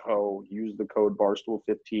 Use the code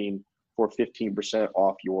Barstool15 for 15%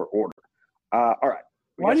 off your order. All right.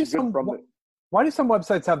 Why do some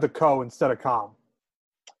websites have the co instead of com?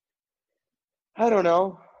 I don't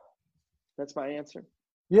know. That's my answer.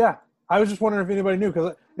 Yeah. I was just wondering if anybody knew,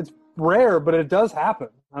 because it's rare, but it does happen.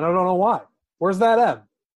 I don't know why. Where's that M?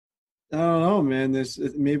 I don't know, man.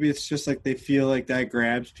 Maybe it's just like they feel like that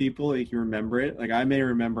grabs people. Like you remember it. Like I may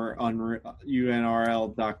remember unrl.co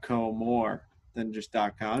more than just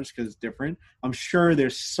 .com, just because it's different. I'm sure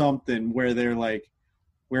there's something where they're like,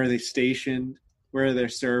 where are they stationed? Where are their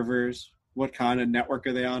servers? What kind of network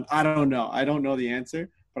are they on? I don't know. I don't know the answer,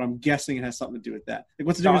 but I'm guessing it has something to do with that. Like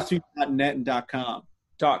what's the difference between .net and .com?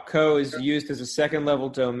 .co is used as a second-level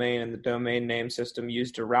domain in the domain name system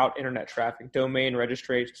used to route internet traffic. Domain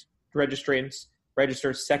registers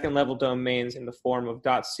second-level domains in the form of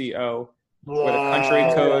 .co, where the country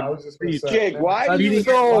code. Jake, why do you?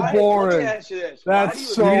 So boring.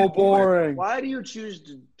 That's so boring. Why do you choose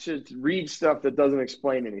to read stuff that doesn't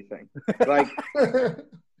explain anything? Like.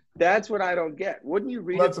 That's what I don't get. Wouldn't you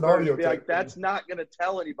read it first and be like, that's not going to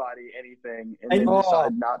tell anybody anything, and then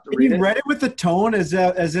decide not to read it? You read it with the tone as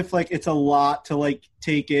if like it's a lot to like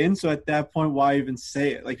take in. So at that point, why even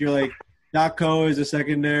say it? Like you're like, .co is a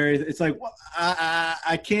secondary. It's like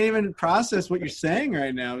I can't even process what you're saying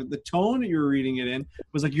right now. The tone that you were reading it in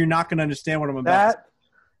was like you're not going to understand what I'm about.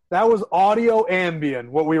 That was audio Ambien,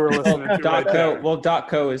 what we were listening to.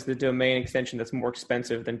 .co is the domain extension that's more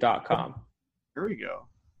expensive than .com. Here we go.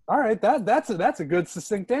 All right, that's a good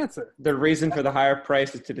succinct answer. The reason for the higher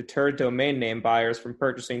price is to deter domain name buyers from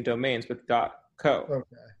purchasing domains with .co. Okay.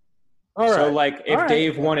 All So, right. like, if All right.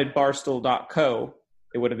 Dave wanted Barstool.co,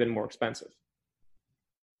 it would have been more expensive.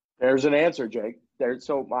 There's an answer, Jake.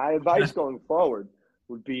 So my advice going forward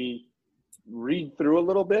would be read through a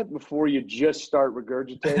little bit before you just start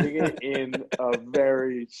regurgitating it in a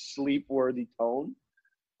very sleep-worthy tone,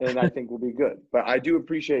 and I think we'll be good. But I do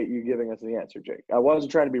appreciate you giving us the answer, Jake. I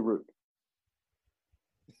wasn't trying to be rude.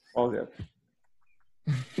 All good.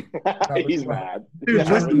 He's mad. Dude,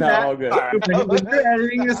 listen No, back. all good. When you're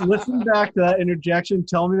editing this, listen back to that interjection.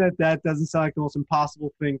 Tell me that doesn't sound like the most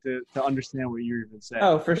impossible thing to understand what you're even saying.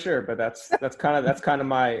 Oh, for sure. But that's kind of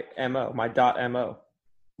my MO, my .mo.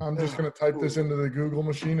 I'm just going to type this into the Google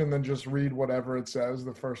machine and then just read whatever it says,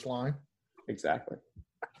 the first line. Exactly.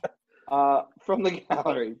 From the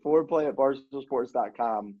gallery,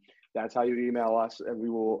 foreplay@barstoolsports.com. That's how you email us, and we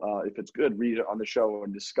will, if it's good, read it on the show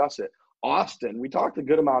and discuss it. Austin, we talked a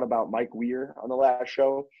good amount about Mike Weir on the last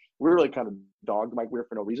show. We really kind of dogged Mike Weir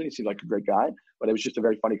for no reason. He seemed like a great guy, but it was just a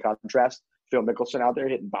very funny contrast. Phil Mickelson out there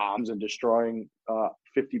hitting bombs and destroying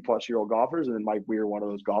 50-plus-year-old golfers, and then Mike Weir, one of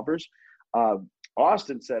those golfers.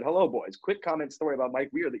 Austin said, "Hello, boys. Quick comment story about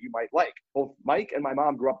Mike Weir that you might like. Both Mike and my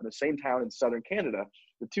mom grew up in the same town in southern Canada.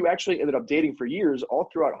 The two actually ended up dating for years. All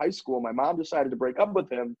throughout high school, my mom decided to break up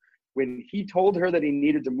with him when he told her that he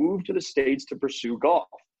needed to move to the States to pursue golf.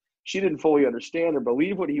 She didn't fully understand or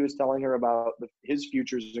believe what he was telling her about his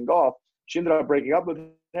futures in golf. She ended up breaking up with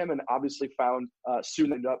him and obviously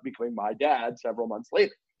soon ended up becoming my dad several months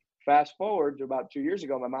later. Fast forward to about 2 years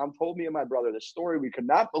ago, my mom told me and my brother this story. We could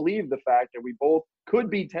not believe the fact that we both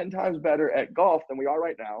could be 10 times better at golf than we are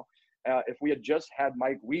right now if we had just had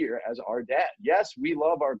Mike Weir as our dad. Yes, we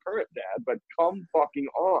love our current dad, but come fucking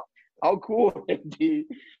on. How cool would it be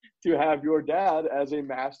to have your dad as a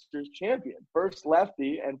Masters champion? First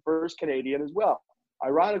lefty and first Canadian as well.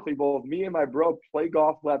 Ironically, both me and my bro play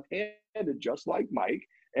golf left-handed just like Mike,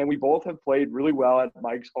 and we both have played really well at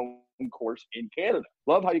Mike's home course in Canada.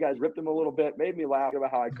 Love how you guys ripped him a little bit, made me laugh about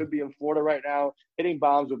how I could be in Florida right now, hitting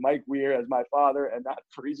bombs with Mike Weir as my father and not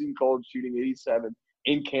freezing cold shooting 87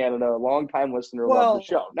 in Canada. Long-time listener, love the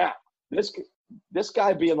show. Now, this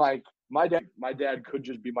guy being like, my dad could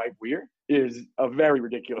just be Mike Weir is a very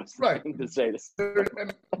ridiculous thing to say.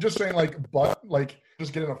 And I'm just saying,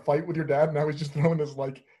 just get in a fight with your dad. Now he's just throwing this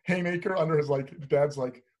haymaker under his dad's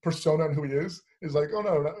persona and who he is like, oh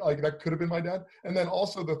no, that could have been my dad. And then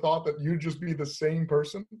also the thought that you'd just be the same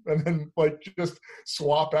person and then just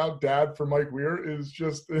swap out dad for Mike Weir is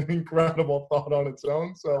just an incredible thought on its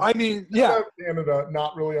own. So I mean, yeah, Canada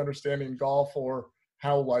not really understanding golf or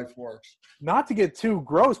how life works. Not to get too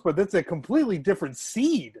gross, but that's a completely different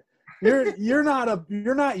seed. You're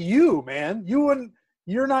not you, man. You're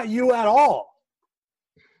not you at all.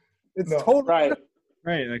 It's totally right.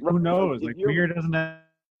 Right. Like who knows? Like Weir doesn't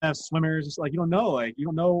have swimmers. It's like you don't know. Like you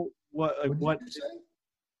don't know what.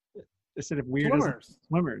 Instead of Weir doesn't have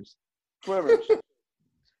swimmers. Like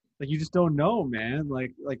you just don't know, man.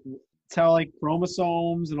 Like it's how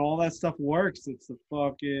chromosomes and all that stuff works. It's the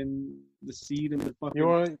seed and the fucking. You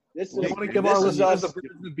want to give our listeners the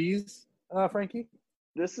birds and the bees, Frankie?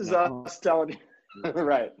 This is us telling you.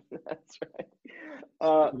 Right. That's right.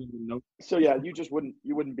 So yeah, you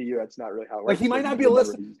wouldn't be you. That's not really how it works. Like he might not be a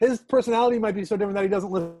listener. His personality might be so different that he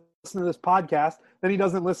doesn't listen to this podcast. Then he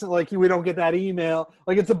doesn't listen. We don't get that email.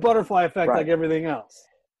 Like it's a butterfly effect, like everything else.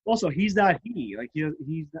 Also, he's not he. Like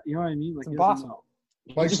he's not, you know what I mean? Like it's impossible.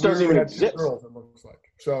 Like just doesn't even exist. Girls, it looks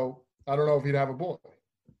like. So I don't know if he'd have a boy.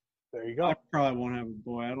 There you go. I probably won't have a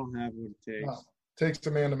boy. I don't have what it takes. No. Takes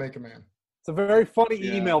a man to make a man. It's a very funny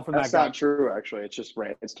email from that guy. That's not true, actually. It's just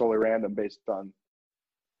it's totally random based on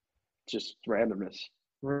just randomness.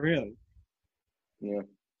 Really? Yeah.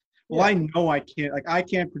 Well, I know I can't. Like, I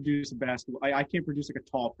can't produce a basketball. I can't produce a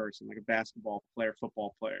tall person, like a basketball player,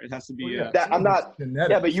 football player. It has to be. I'm not. Genetics.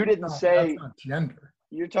 Yeah, but you didn't say. That's not gender.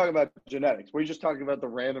 You're talking about genetics. We're just talking about the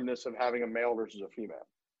randomness of having a male versus a female.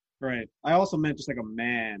 Right. I also meant just like a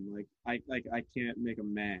man. Like I can't make a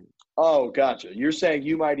man. Oh, gotcha. You're saying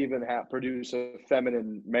you might even produce a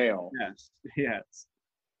feminine male. Yes.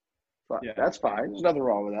 But that's fine. There's nothing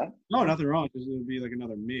wrong with that. No, nothing wrong. Because it would be like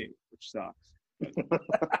another me, which sucks.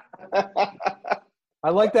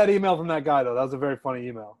 I like that email from that guy though. That was a very funny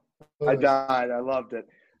email. I died. I loved it.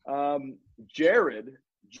 Jared,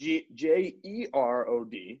 Gerard.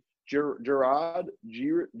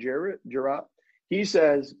 He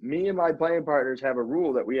says, me and my playing partners have a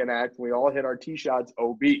rule that we enact. We all hit our tee shots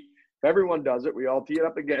OB. If everyone does it, we all tee it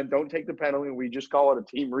up again. Don't take the penalty. We just call it a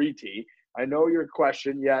team re-tee. I know your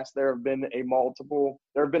question. Yes, there have been a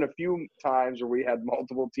few times where we had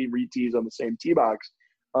multiple team re-tees on the same tee box.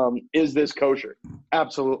 Is this kosher?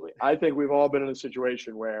 Absolutely. I think we've all been in a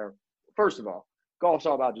situation where first of all, golf's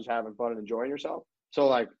all about just having fun and enjoying yourself. So,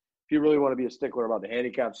 like, if you really want to be a stickler about the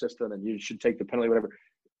handicap system and you should take the penalty, whatever,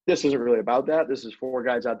 this isn't really about that. This is 4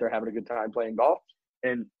 guys out there having a good time playing golf.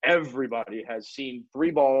 And everybody has seen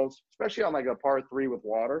 3 balls, especially on like a par 3 with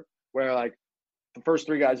water, where like the first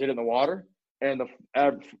 3 guys hit in the water and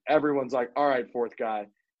everyone's like, all right, 4th guy,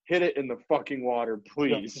 hit it in the fucking water,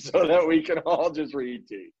 please, so that we can all just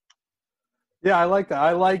re-tee. Yeah, I like that.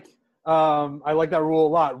 I like that rule a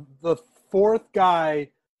lot. The 4th guy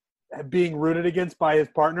being rooted against by his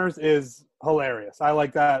partners is hilarious. I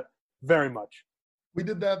like that very much. We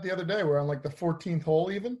did that the other day. We're on like the 14th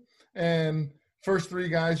hole even, and first 3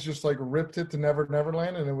 guys just like ripped it to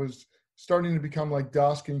Neverland, and it was starting to become like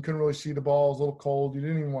dusk, and you couldn't really see the ball. It was a little cold. You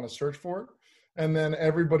didn't even want to search for it. And then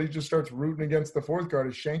everybody just starts rooting against the 4th guy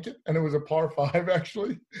to shank it, and it was a par 5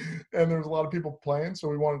 actually, and there was a lot of people playing, so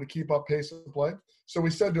we wanted to keep up pace of play. So we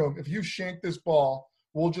said to him, if you shank this ball,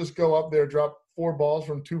 we'll just go up there, drop 4 balls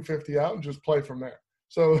from 250 out, and just play from there.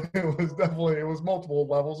 So it was multiple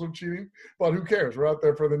levels of cheating, but who cares? We're out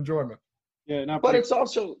there for the enjoyment. Yeah, but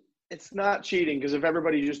it's not cheating, because if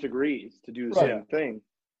everybody just agrees to do the same thing,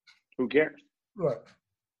 who cares? Right.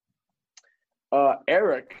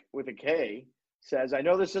 Eric with a K says, I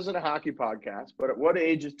know this isn't a hockey podcast, but at what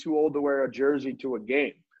age is too old to wear a jersey to a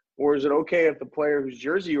game? Or is it okay if the player whose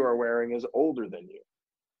jersey you are wearing is older than you?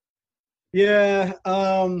 Yeah.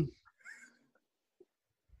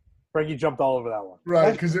 Frankie jumped all over that one.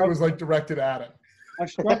 Right, because it was like directed at him.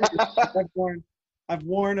 I've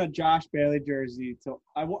worn a Josh Bailey jersey.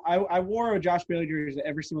 I wore a Josh Bailey jersey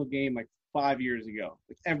every single game like 5 years ago.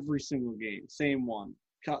 Like every single game. Same one.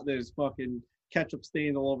 There's fucking ketchup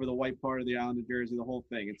stained all over the white part of the Islander jersey, the whole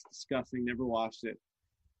thing. It's disgusting. Never washed it.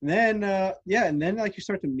 And then, and then like you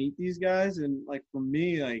start to meet these guys, and like for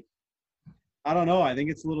me, like I don't know. I think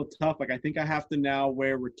it's a little tough. Like I think I have to now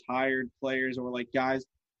wear retired players or like guys.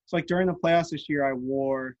 So like during the playoffs this year, I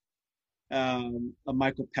wore a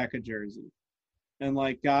Michael Pekka jersey, and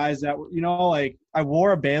like guys that were, like I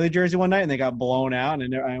wore a Bailey jersey one night and they got blown out,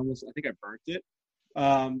 and I think I burnt it.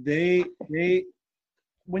 They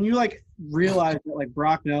when you like realize that like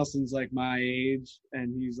Brock Nelson's like my age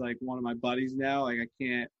and he's like one of my buddies now, like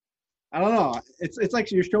I don't know. It's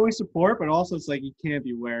like you're showing support, but also it's like you can't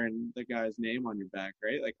be wearing the guy's name on your back,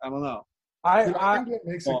 right? Like I don't know. I think it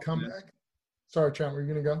makes a comeback. Sorry, Trent, were you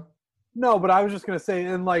gonna go? No, but I was just gonna say,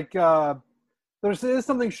 and like there is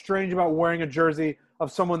something strange about wearing a jersey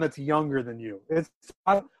of someone that's younger than you.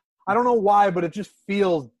 I don't know why, but it just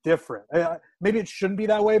feels different. Maybe it shouldn't be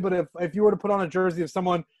that way, but if you were to put on a jersey of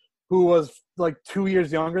someone who was like 2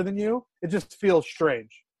 years younger than you, it just feels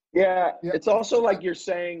strange. Yeah, it's also like you're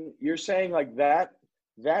saying like that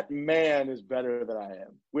man is better than I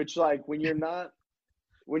am, which like when you're not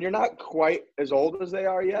quite as old as they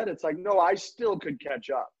are yet, it's like, no, I still could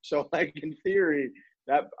catch up. So like in theory,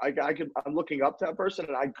 that I'm looking up to that person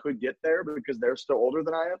and I could get there because they're still older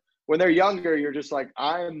than I am. When they're younger, you're just like,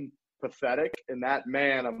 I'm pathetic, and that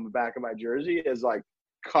man on the back of my jersey is like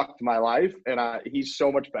cucked my life, and he's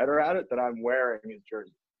so much better at it that I'm wearing his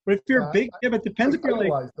jersey. But if you're big, but it depends if you're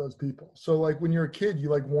like those people. So like when you're a kid, you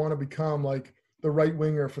like want to become like the right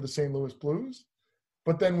winger for the St. Louis Blues.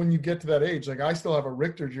 But then when you get to that age, like I still have a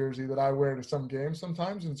Richter jersey that I wear to some games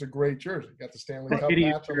sometimes, and it's a great jersey. Got the Stanley Cup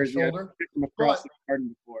patch on the shoulder. From across the garden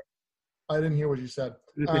before. I didn't hear what you said.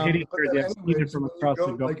 It's a hideous jersey. I've seen it from across the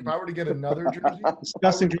garden. Like if I were to get another jersey,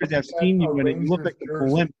 disgusting jersey. I've seen you in it. You look like the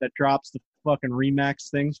blimp that drops the fucking Remax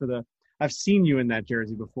things for the. I've seen you in that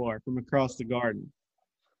jersey before from across the garden.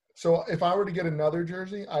 So if I were to get another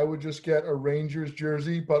jersey, I would just get a Rangers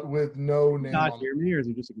jersey, but with no name on it. Not hear me, or is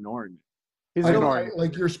he just ignoring me? He's ignoring me.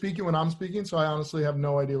 Like you're speaking when I'm speaking, so I honestly have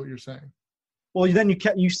no idea what you're saying. Well, then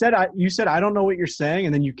you said I don't know what you're saying,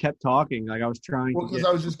 and then you kept talking. Like I was trying. Well, because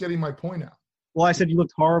I was just getting my point out. Well, I said you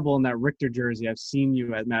looked horrible in that Richter jersey. I've seen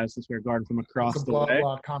you at Madison Square Garden from across the way.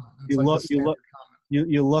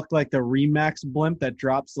 You looked like the Remax blimp that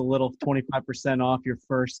drops a little 25% off your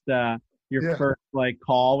first first like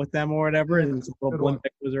call with them or whatever, and it's a little blimp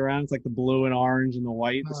that goes around. It's like the blue and orange and the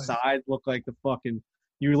white. Nice. The sides look like the fucking.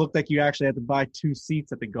 You looked like you actually had to buy 2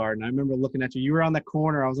 seats at the Garden. I remember looking at you. You were on the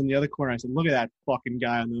corner. I was on the other corner. I said, "Look at that fucking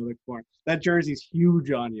guy on the other corner. That jersey's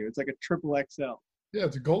huge on you. It's like a triple XL." Yeah,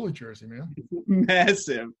 it's a goalie jersey, man.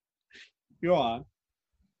 Massive. Go on.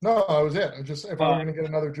 No, that was it. If I were going to get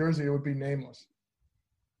another jersey, it would be nameless.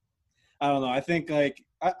 I don't know. I think like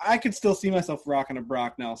I could still see myself rocking a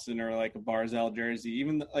Brock Nelson or like a Barzell jersey,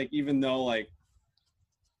 even though like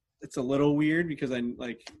it's a little weird because I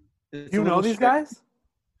like. You know these guys?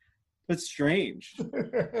 It's strange.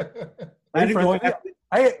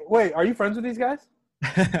 Wait, are you friends with these guys?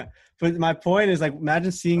 But my point is, like,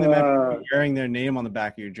 imagine seeing them actually wearing their name on the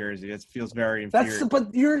back of your jersey. It feels very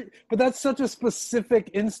infuriating. But that's such a specific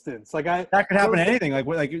instance. Like that could happen to anything.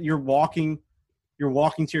 Like you're walking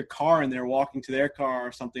to your car and they're walking to their car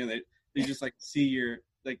or something. And they just like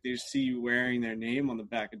they see you wearing their name on the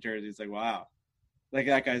back of jersey. It's like, wow, like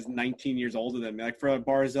that guy's 19 years older than me. Like for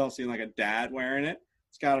Barzell seeing like a dad wearing it,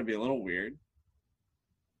 it's got to be a little weird.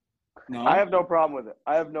 No, I have no problem with it.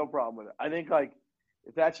 I think like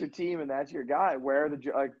if that's your team and that's your guy, you're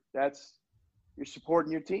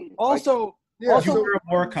supporting your team. Also, you wear a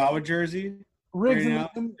Morikawa jersey. Riggs,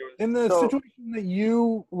 in the situation that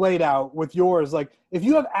you laid out with yours, like if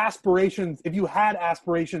you had aspirations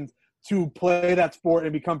to play that sport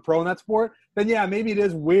and become pro in that sport, then yeah, maybe it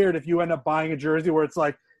is weird if you end up buying a jersey where it's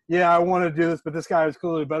like, yeah, I want to do this, but this guy is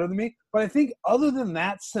clearly better than me. But I think other than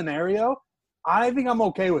that scenario, I think I'm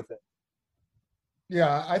okay with it.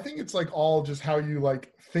 Yeah, I think it's like all just how you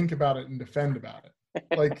like think about it and defend about it.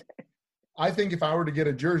 Like, I think if I were to get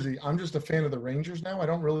a jersey, I'm just a fan of the Rangers now. I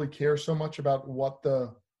don't really care so much about what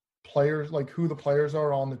the players, like who the players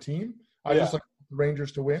are on the team. I just like the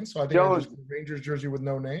Rangers to win. So I think I just get a Rangers jersey with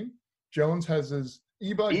no name. Jones has his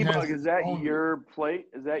E-Bug. Is that your plate?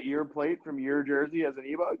 Is that your plate from your jersey as an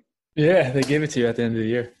E-Bug? Yeah, they gave it to you at the end of the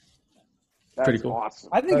year. That's pretty cool. Awesome.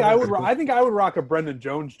 I think I would rock a Brendan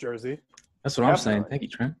Jones jersey. That's what I'm saying. Thank you,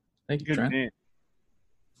 Trent. Thank you, Trent.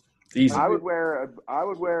 Easy. I would wear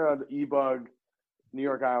an E-Bug New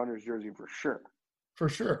York Islanders jersey for sure. For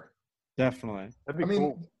sure. Definitely. That'd be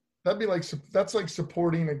cool. That'd be like that's like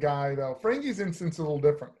supporting a guy though. Frankie's instance is a little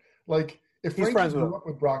different. Like if He's Frankie grew up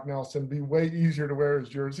with Brock Nelson, it'd be way easier to wear his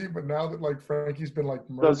jersey. But now that like Frankie's been like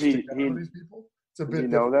merged together with these people, it's a bit. You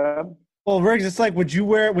know them? Well, Riggs, it's like, would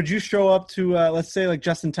you show up to let's say like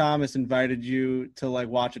Justin Thomas invited you to like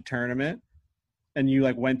watch a tournament, and you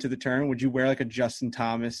like went to the tournament, would you wear like a Justin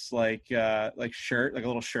Thomas like shirt, like a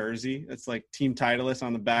little jersey? It's like Team Titleist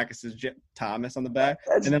on the back. It says Thomas on the back,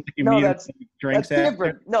 and then like you meet him, drinks. That's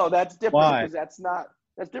different. No, that's different. Why? Because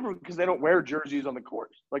that's different because they don't wear jerseys on the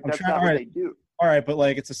court. Like that's not what they do. All right, but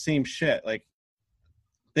like it's the same shit. Like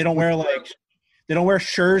they don't wear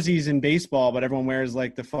jerseys in baseball, but everyone wears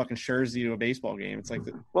like the fucking jersey to a baseball game. It's like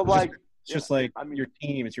your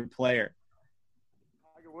team, it's your player.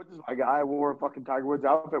 Tiger Woods is my guy. I wore a fucking Tiger Woods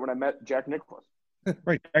outfit when I met Jack Nicklaus.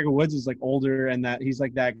 Right, Tiger Woods is like older, and that he's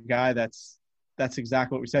like that guy. That's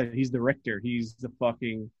exactly what we said. He's the Richter. He's the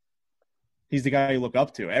guy you look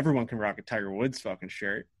up to. Everyone can rock a Tiger Woods fucking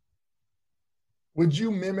shirt. Would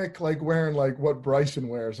you mimic like wearing like what Bryson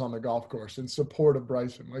wears on the golf course in support of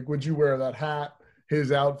Bryson? Like, would you wear that hat,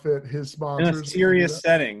 his outfit, his sponsors? In a serious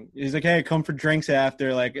setting. He's like, hey, come for drinks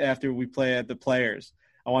after we play at the Players.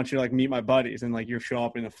 I want you to like meet my buddies, and like you show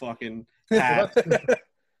up in a fucking hat.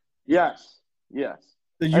 Yes. I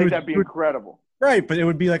think that'd be incredible. Right, but it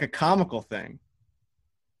would be like a comical thing.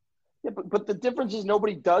 Yeah, but the difference is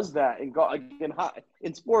nobody does that in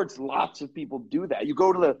sports. Lots of people do that. You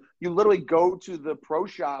literally go to the pro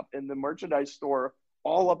shop and the merchandise store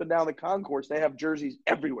all up and down the concourse. They have jerseys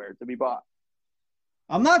everywhere to be bought.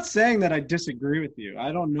 I'm not saying that I disagree with you.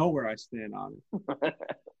 I don't know where I stand on it.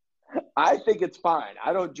 I think it's fine.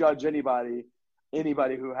 I don't judge anybody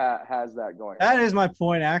who has that going. That is my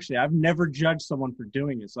point, actually. I've never judged someone for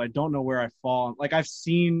doing it, so I don't know where I fall. Like, I've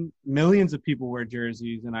seen millions of people wear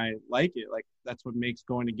jerseys, and I like it. Like, that's what makes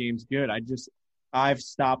going to games good. I've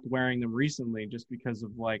stopped wearing them recently just because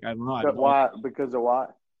of, like, I don't know. Why? Because of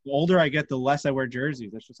what? The older I get, the less I wear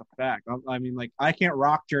jerseys. That's just a fact. I mean, like, I can't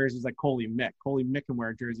rock jerseys like Coley Mick. Coley Mick can wear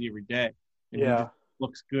a jersey every day, and he just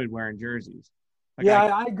looks good wearing jerseys. Like,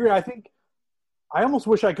 I agree. I think I almost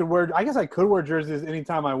wish I could I guess I could wear jerseys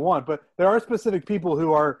anytime I want, but there are specific people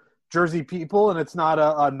who are jersey people, and it's not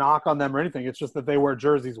a knock on them or anything. It's just that they wear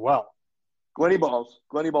jerseys well. Glenny Balls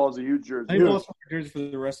is a huge jersey. Glenny Balls wear jersey for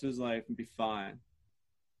the rest of his life and be fine.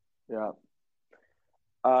 Yeah.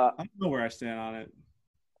 I don't know where I stand on it.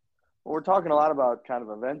 Well, we're talking a lot about kind of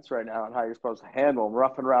events right now and how you're supposed to handle them.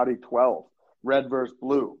 Rough and Rowdy 12, Red vs.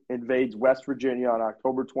 Blue, invades West Virginia on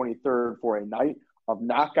October 23rd for a night of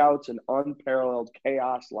knockouts and unparalleled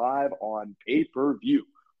chaos live on pay-per-view.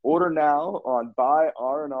 Order now on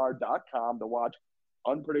buyrnr.com to watch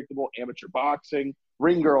unpredictable amateur boxing,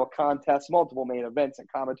 ring girl contests, multiple main events, and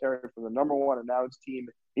commentary from the number one announced team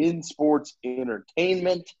in sports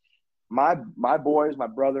entertainment. My boys, my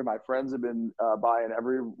brother, my friends have been buying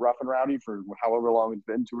every Rough and Rowdy for however long it's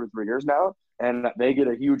been, 2 or 3 years now. And they get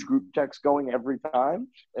a huge group text going every time.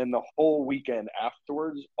 And the whole weekend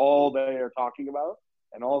afterwards, all they are talking about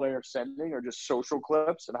and all they are sending are just social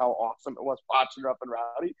clips and how awesome it was watching Rough and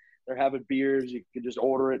Rowdy. They're having beers. You can just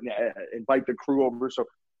order it and invite the crew over. So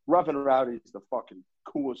Rough and Rowdy is the fucking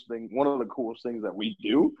coolest thing, one of the coolest things that we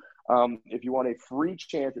do. If you want a free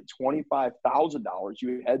chance at $25,000,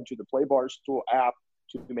 you head to the Play Barstool app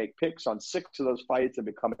to make picks on 6 of those fights and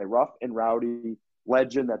become a Rough and Rowdy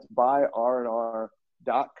legend. That's buyrnr.com.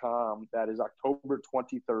 That is October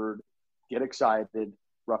 23rd. Get excited.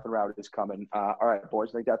 Rough and Rowdy is coming. All right,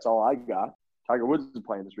 boys, I think that's all I got. Tiger Woods is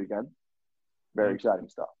playing this weekend. Very exciting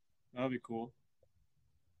stuff. That'll be cool.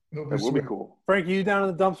 It will be cool. Frankie, you down in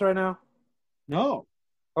the dumps right now? No.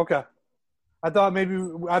 Okay. I thought maybe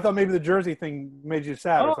the jersey thing made you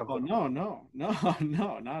sad or something. No,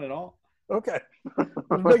 not at all. Okay.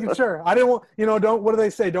 I'm making sure. I didn't want what do they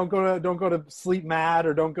say? Don't go to sleep mad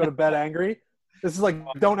or don't go to bed angry. This is like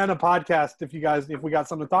don't end a podcast if we got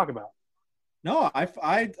something to talk about. No,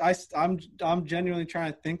 I'm genuinely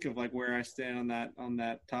trying to think of like where I stand on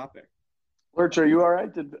that topic. Lurch, are you all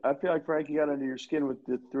right? I feel like Frankie got under your skin with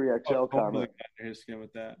the 3XL comment. Got under his skin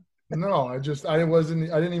with that. No, I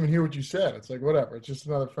didn't even hear what you said. It's like whatever. It's just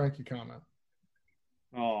another Frankie comment.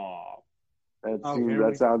 Oh. That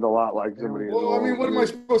sounds a lot like somebody. Well, I mean, what am I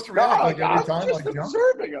supposed to react every time?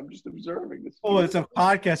 I'm just observing this. Oh, it's a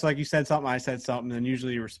podcast. Like you said something, I said something, and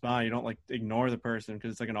usually you respond. You don't like ignore the person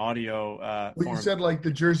because it's like an audio. Well, you said like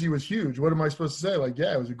the jersey was huge. What am I supposed to say? Like,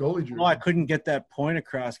 yeah, it was a goalie jersey. No, I couldn't get that point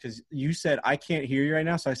across because you said I can't hear you right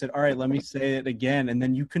now. So I said, all right, let me say it again, and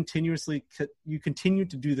then you continue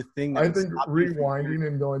to do the thing. I think rewinding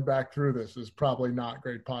and going back through this is probably not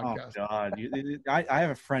great podcast. Oh God, I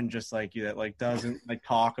have a friend just like you that like doesn't like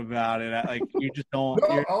talk about it. Like you just don't.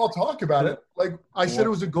 No, I'll talk about it. Like I said, it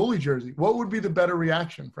was a goalie jersey. What would be the better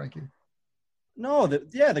reaction, Frankie? No, the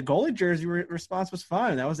goalie jersey response was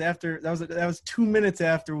fine. That was 2 minutes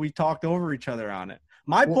after we talked over each other on it.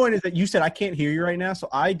 My point is that you said I can't hear you right now, so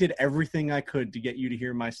I did everything I could to get you to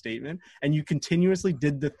hear my statement, and you continuously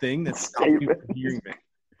did the thing that stopped you from hearing me.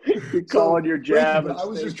 You're calling your jab. I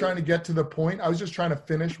was just trying to get to the point. I was just trying to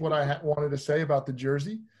finish what I wanted to say about the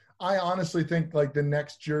jersey. I honestly think like the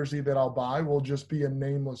next jersey that I'll buy will just be a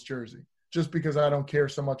nameless jersey, just because I don't care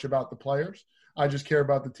so much about the players. I just care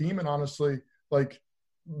about the team. And honestly,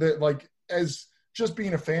 as just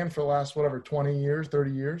being a fan for the last, 20 years,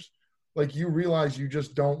 30 years, like you realize you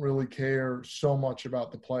just don't really care so much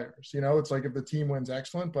about the players. It's like if the team wins,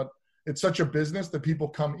 excellent, but it's such a business that people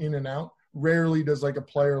come in and out. Rarely does like a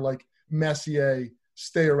player like Messier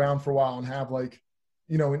stay around for a while and have like,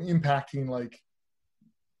 an impacting like,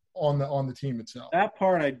 on the team itself. That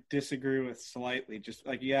part I disagree with slightly. Just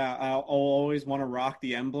like, yeah, I'll always want to rock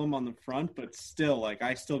the emblem on the front, but still, like,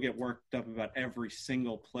 I still get worked up about every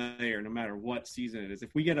single player, no matter what season it is.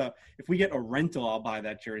 If we get a rental, I'll buy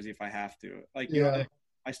that jersey if I have to. Like,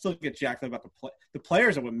 I still get jacked up about the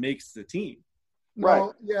players are what makes the team. Right.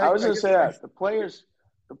 Well, yeah, I was going to say that the players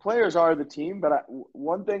are the team, but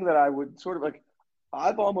one thing that I would sort of like,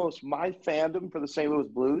 my fandom for the St. Louis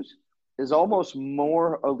Blues is almost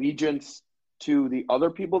more allegiance to the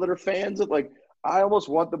other people that are fans of, like, I almost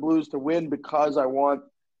want the Blues to win because I want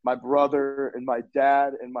my brother and my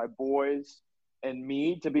dad and my boys and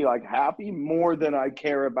me to be like happy more than I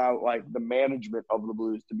care about like the management of the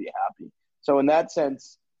Blues to be happy. So in that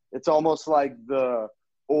sense, it's almost like the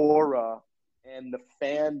aura and the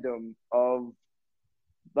fandom of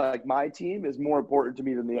like my team is more important to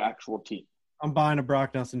me than the actual team. I'm buying a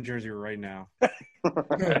Brock Nelson jersey right now.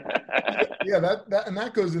 Yeah,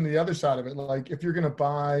 that goes in the other side of it. Like, if you're going to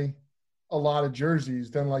buy a lot of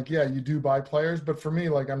jerseys, then like, yeah, you do buy players. But for me,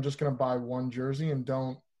 like, I'm just going to buy one jersey and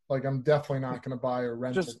I'm definitely not going to buy a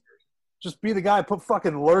rental jersey. Just be the guy, put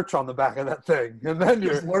fucking Lurch on the back of that thing. And then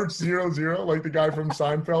you're Lurch 00, like the guy from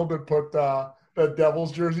Seinfeld that put that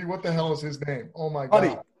Devils jersey. What the hell is his name? Oh my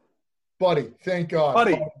God. Buddy. Thank God.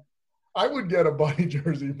 Buddy. I would get a Buddy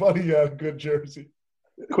jersey. Buddy had a good jersey.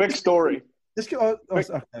 Quick story. Okay,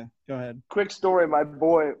 go ahead. Quick story. My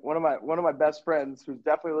boy, one of my best friends, who's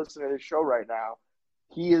definitely listening to this show right now.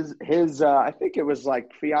 He is his. I think it was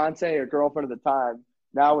like fiance or girlfriend at the time.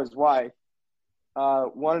 Now his wife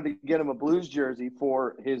wanted to get him a Blues jersey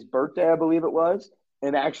for his birthday, I believe it was,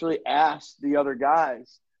 and actually asked the other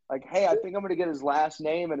guys, like, "Hey, I think I'm going to get his last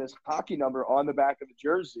name and his hockey number on the back of the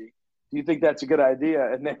jersey. Do you think that's a good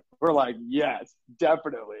idea?" And they were like, "Yes,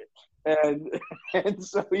 definitely." And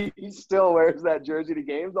so he still wears that jersey to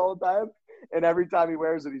games all the time. And every time he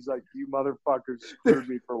wears it, he's like, "You motherfuckers screwed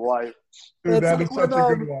me for life." Dude, that is such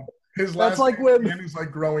a good one. His last name and his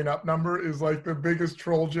like growing up number is like the biggest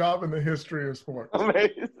troll job in the history of sports.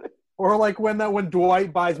 Amazing. Or like when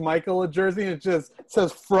Dwight buys Michael a jersey and it just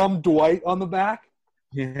says "From Dwight" on the back.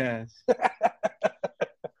 Yes.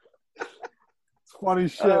 funny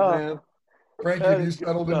shit, man. Frankie, have you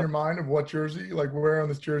settled in your mind of what jersey, like where on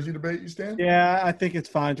this jersey debate you stand? Yeah, I think it's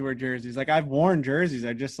fine to wear jerseys. Like I've worn jerseys.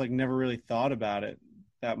 I just like never really thought about it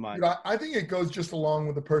that much. Dude, I think it goes just along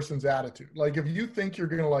with the person's attitude. Like if you think you're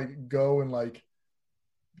going to like go and like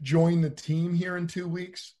join the team here in 2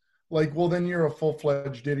 weeks, like, well, then you're a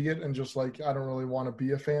full-fledged idiot and just like, I don't really want to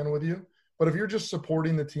be a fan with you. But if you're just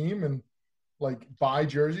supporting the team and like buy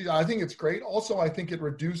jerseys, I think it's great. Also, I think it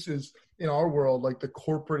reduces in our world, like the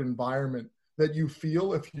corporate environment that you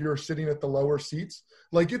feel if you're sitting at the lower seats.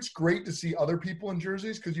 Like it's great to see other people in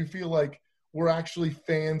jerseys because you feel like we're actually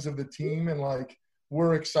fans of the team and like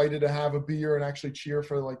we're excited to have a beer and actually cheer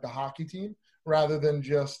for like the hockey team rather than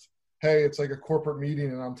just, hey, it's like a corporate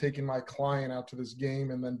meeting and I'm taking my client out to this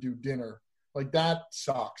game and then do dinner. Like that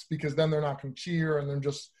sucks because then they're not going to cheer and they're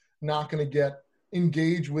just not going to get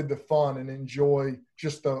engaged with the fun and enjoy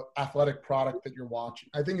just the athletic product that you're watching.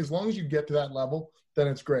 I think as long as you get to that level, then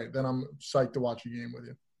it's great. Then I'm psyched to watch a game with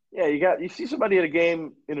you. Yeah, you see somebody at a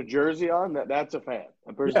game in a jersey on, that's a fan.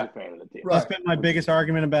 A person's a fan of the team. That's been my biggest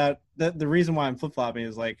argument about the reason why I'm flip-flopping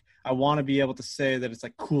is like I want to be able to say that it's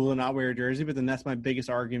like cool to not wear a jersey, but then that's my biggest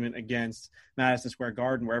argument against Madison Square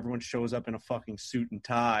Garden where everyone shows up in a fucking suit and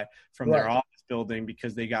tie from their office building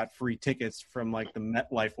because they got free tickets from like the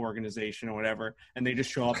MetLife organization or whatever, and they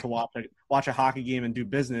just show up to watch a hockey game and do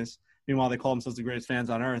business. Meanwhile, they call themselves the greatest fans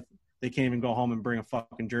on earth. They can't even go home and bring a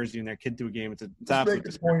fucking jersey and their kid to a game. It's make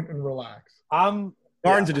a point and relax.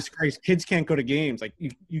 Garden's a disgrace. Kids can't go to games. Like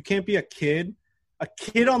you can't be a kid. A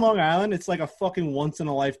kid on Long Island, it's like a fucking once in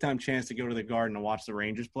a lifetime chance to go to the Garden and watch the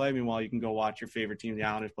Rangers play. Meanwhile, you can go watch your favorite team, the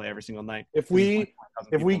Islanders, play every single night. If we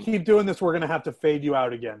keep doing this, we're gonna have to fade you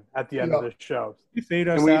out again at the end of the show. Can we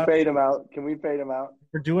fade him out? Can we fade him out?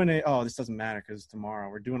 We're doing this doesn't matter because it's tomorrow.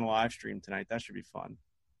 We're doing a live stream tonight. That should be fun.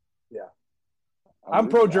 Yeah. I'm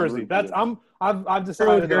pro jersey. I've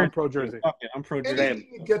decided that I'm pro jersey. I'm pro jersey.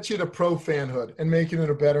 Anything that gets you to pro fanhood and making it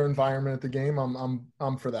a better environment at the game,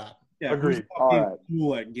 I'm for that. Yeah, agreed. All right.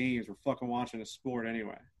 Cool at games. We're fucking watching a sport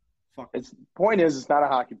anyway. Point is, it's not a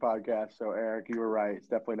hockey podcast. So Eric, you were right. It's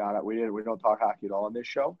definitely not. We don't talk hockey at all on this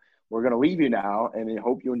show. We're gonna leave you now, and I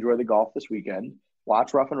hope you enjoy the golf this weekend.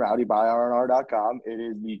 Watch Rough and Rowdy by rnr.com. It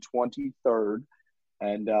is the 23rd,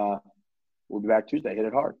 and we'll be back Tuesday. Hit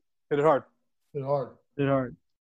it hard. Hit it hard. Hit hard. Hit hard.